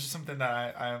that is just something that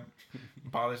I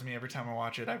bothers me every time I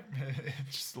watch it.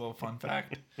 It's just a little fun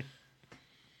fact.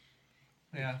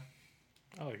 Yeah.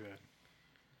 I like that.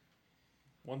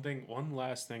 One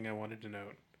last thing I wanted to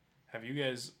note. Have you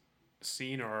guys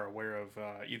seen or are aware of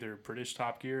either British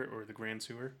Top Gear or the Grand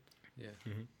Sewer? Yeah.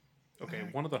 Okay,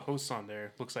 one of the hosts on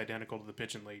there looks identical to the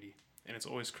Pigeon Lady, and it's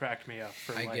always cracked me up.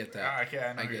 For I like, get that. Okay,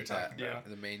 I know I who you're get that. talking about.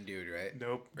 The main dude, right?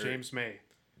 Nope, Or- James May,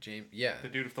 James. Yeah. the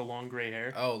dude with the long gray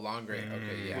hair. Oh, long gray.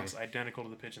 Okay, yeah. Looks identical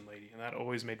to the Pigeon Lady, and that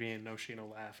always made me and No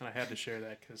Shino laugh, and I had to share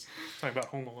that because talking about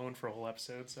Home Alone for a whole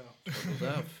episode, so Total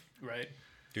Duff. right.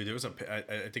 Dude, there was I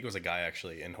think it was a guy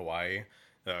actually in Hawaii.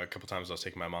 A couple times I was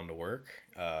taking my mom to work,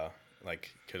 because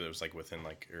it was like within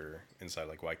like or inside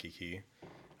like Waikiki.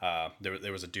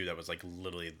 There was a dude that was like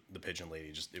literally the Pigeon Lady.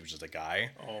 It was just a guy.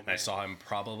 Oh, And I man. saw him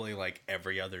probably like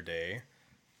every other day.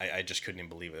 I just couldn't even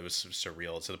believe it. It was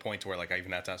surreal to the point to where like I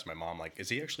even had to ask my mom like, is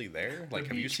he actually there? Like,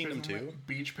 have you seen him too?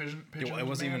 Beach pigeon. It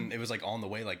wasn't even. It was like on the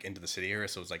way like into the city area,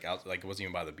 so it was like out. Like it wasn't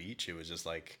even by the beach. It was just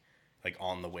like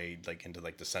on the way like into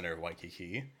like the center of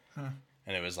Waikiki.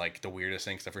 And it was like the weirdest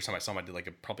thing. Cause the first time I saw him, I did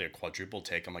like probably a quadruple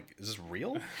take. I'm like, is this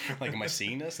real? Like, am I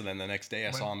seeing this? And then the next day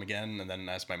I saw him again, and then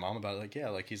asked my mom about it. Like, yeah,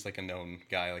 like he's like a known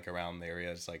guy like around the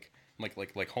area. It's like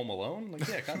Home Alone. Like,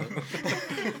 yeah, kind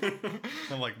of.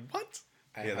 I'm like, what?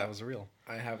 That was real.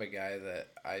 I have a guy that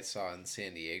I saw in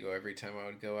San Diego every time I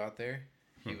would go out there.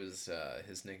 He was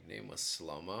his nickname was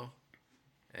Slow-Mo,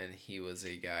 and he was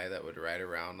a guy that would ride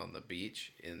around on the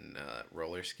beach in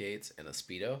roller skates and a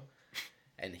Speedo,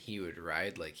 and he would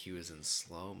ride like he was in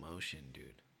slow motion,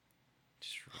 dude.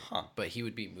 But he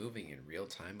would be moving in real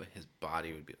time, but his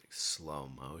body would be like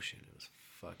slow motion. It was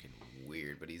fucking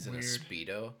weird. But he's in a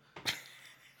Speedo,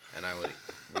 and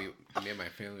me and my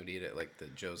family would eat at like the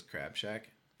Joe's Crab Shack,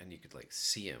 and you could like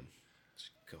see him just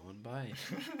going by.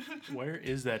 Where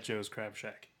is that Joe's Crab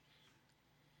Shack?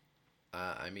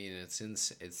 I mean, it's.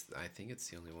 I think it's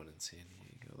the only one in San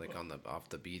Diego. Like off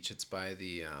the beach. It's by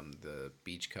the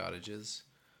beach cottages.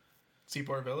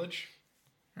 Seaport Village.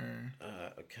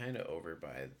 Kind of over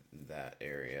by that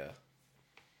area.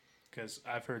 Because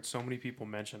I've heard so many people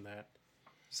mention that.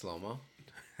 Slow-mo.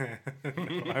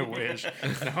 I wish.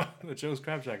 No, the Joe's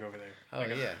Crab Shack over there. Oh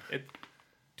yeah.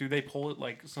 Do they pull it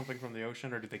like something from the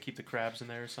ocean, or do they keep the crabs in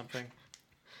there or something?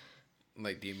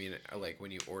 Like, do you mean like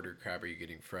when you order crab, are you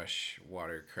getting fresh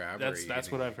water crab?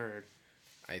 That's what I've heard.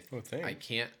 I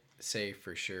can't say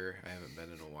for sure. I haven't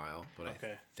been in a while, but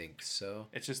Okay. I think so.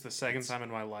 It's just the second time in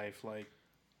my life, like,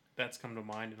 that's come to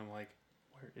mind, and I'm like,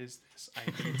 where is this?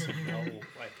 I need to know.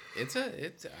 Like,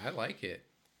 I like it.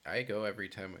 I go every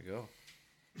time I go.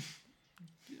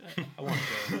 I want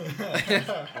to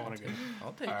go. I want to go.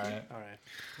 I'll take All you. right. All right.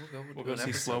 We'll We'll do go an see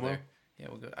episode Slow-Mo? there. Yeah,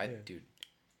 we'll go. Yeah. Dude,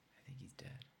 I think he's dead.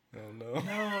 Oh no.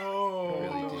 No.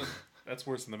 I really do. That's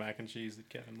worse than the mac and cheese that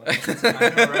Kevin left. I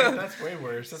know, right? That's way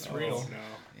worse. That's real.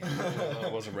 No. I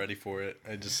wasn't ready for it.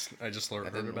 I just I heard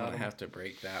didn't about want it. to have to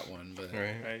break that one, but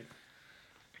Right. Right.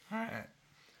 All right.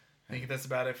 I think that's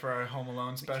about it for our Home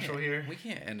Alone special here. we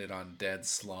can't end it on dead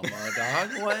slow-mo, dog.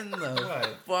 What in the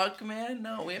fuck, man?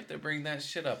 No, we have to bring that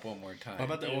shit up one more time. How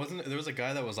about that? Wasn't there was a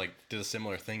guy that was like did a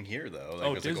similar thing here though? Like,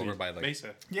 Oh, it was like Disney. over by like Mesa.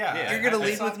 Yeah. You're gonna I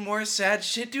lead saw- with more sad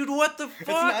shit, dude. What the fuck?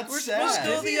 not We're supposed to sad.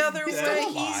 go the other He's way. still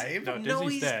alive. No, No,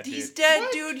 Disney's dead, he's dude. dead,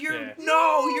 dude. You're Yeah.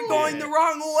 you're going Yeah. the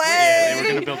wrong way. Yeah, they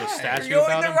were gonna build a statue You're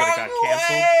going about the him, but it got wrong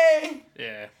canceled. way.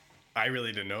 Yeah. I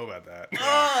really didn't know about that.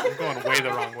 I'm going way the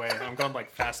wrong way. I'm going like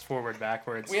fast forward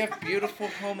backwards. We have beautiful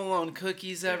Home Alone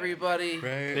cookies, everybody.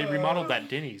 Right. They remodeled that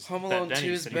Denny's. Home that Alone Denny's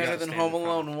 2 is that you better gotta than stand Home in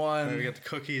front of. Alone We 1. got the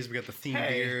cookies. We got the themed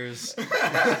Hey. beers.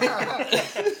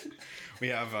 We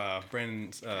have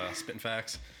Brandon's spitting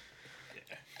facts.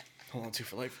 Hold on, 2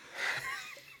 for life.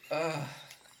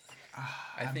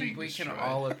 I think being we can destroyed.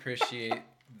 all appreciate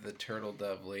the turtle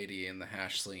dove lady and the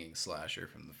hash slinging slasher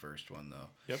from the first one, though.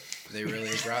 Yep. They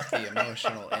really brought the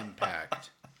emotional impact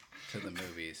to the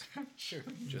movies, Sure.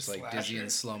 just like Dizzy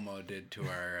and Slow-Mo did to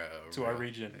our To our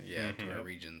region. Yeah, to our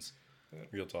regions.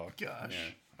 Real talk. Gosh.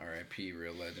 Yeah, R.I.P.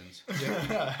 Real legends.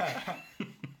 I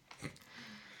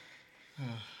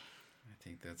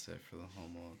think that's it for the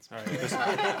Home Alone. All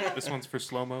right, this one's for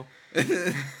slow-mo.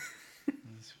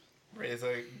 Raise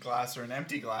a glass or an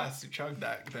empty glass to chug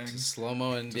that thing.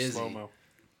 Slow-mo and Dizzy. Slow-mo.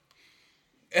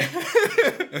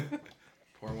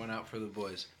 Pour one out for the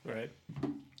boys. Right.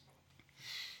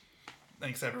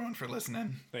 Thanks everyone for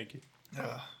listening. Thank you.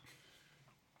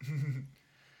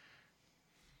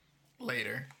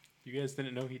 Later. You guys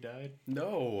didn't know he died?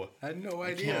 No, I had no I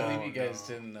idea. can't believe you guys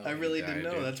didn't know. I he really died, didn't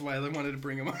know. dude. That's why I wanted to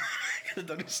bring him on. I could have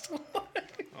done it still alive.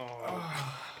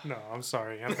 Oh. No, I'm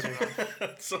sorry, Anthony.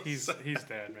 So He's sad.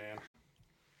 dead, man.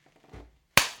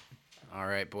 All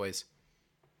right, boys.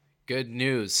 Good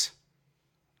news.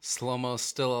 Slow-mo's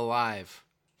still alive.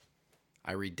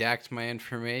 I redact my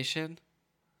information.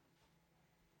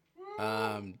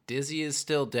 Dizzy is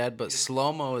still dead, but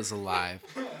Slow-mo is alive.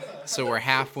 So we're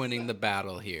half winning the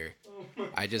battle here.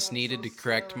 I just needed to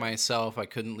correct myself. I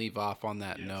couldn't leave off on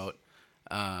that note.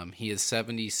 He is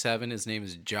 77. His name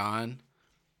is John.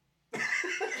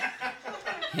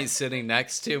 He's sitting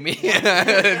next to me.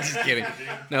 Just kidding.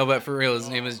 No, but for real, his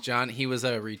name is John. He was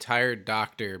a retired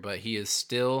doctor, but he is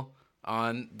still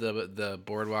on the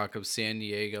boardwalk of San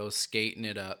Diego, skating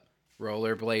it up,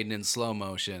 rollerblading in slow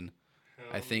motion.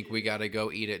 I think we got to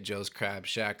go eat at Joe's Crab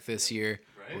Shack this year.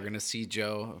 Right? We're going to see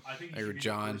Joe or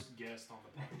John.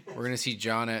 We're going to see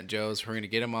John at Joe's. We're going to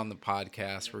get him on the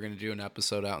podcast. We're going to do an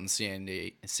episode out in San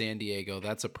Diego.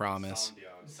 That's a promise.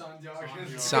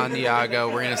 San Diego.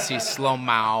 We're going to see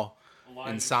Slow-mo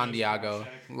in San Diego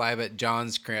live at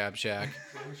John's Crab Shack.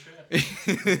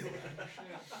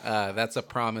 That's a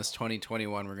promise.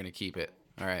 2021. We're going to keep it.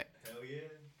 All right.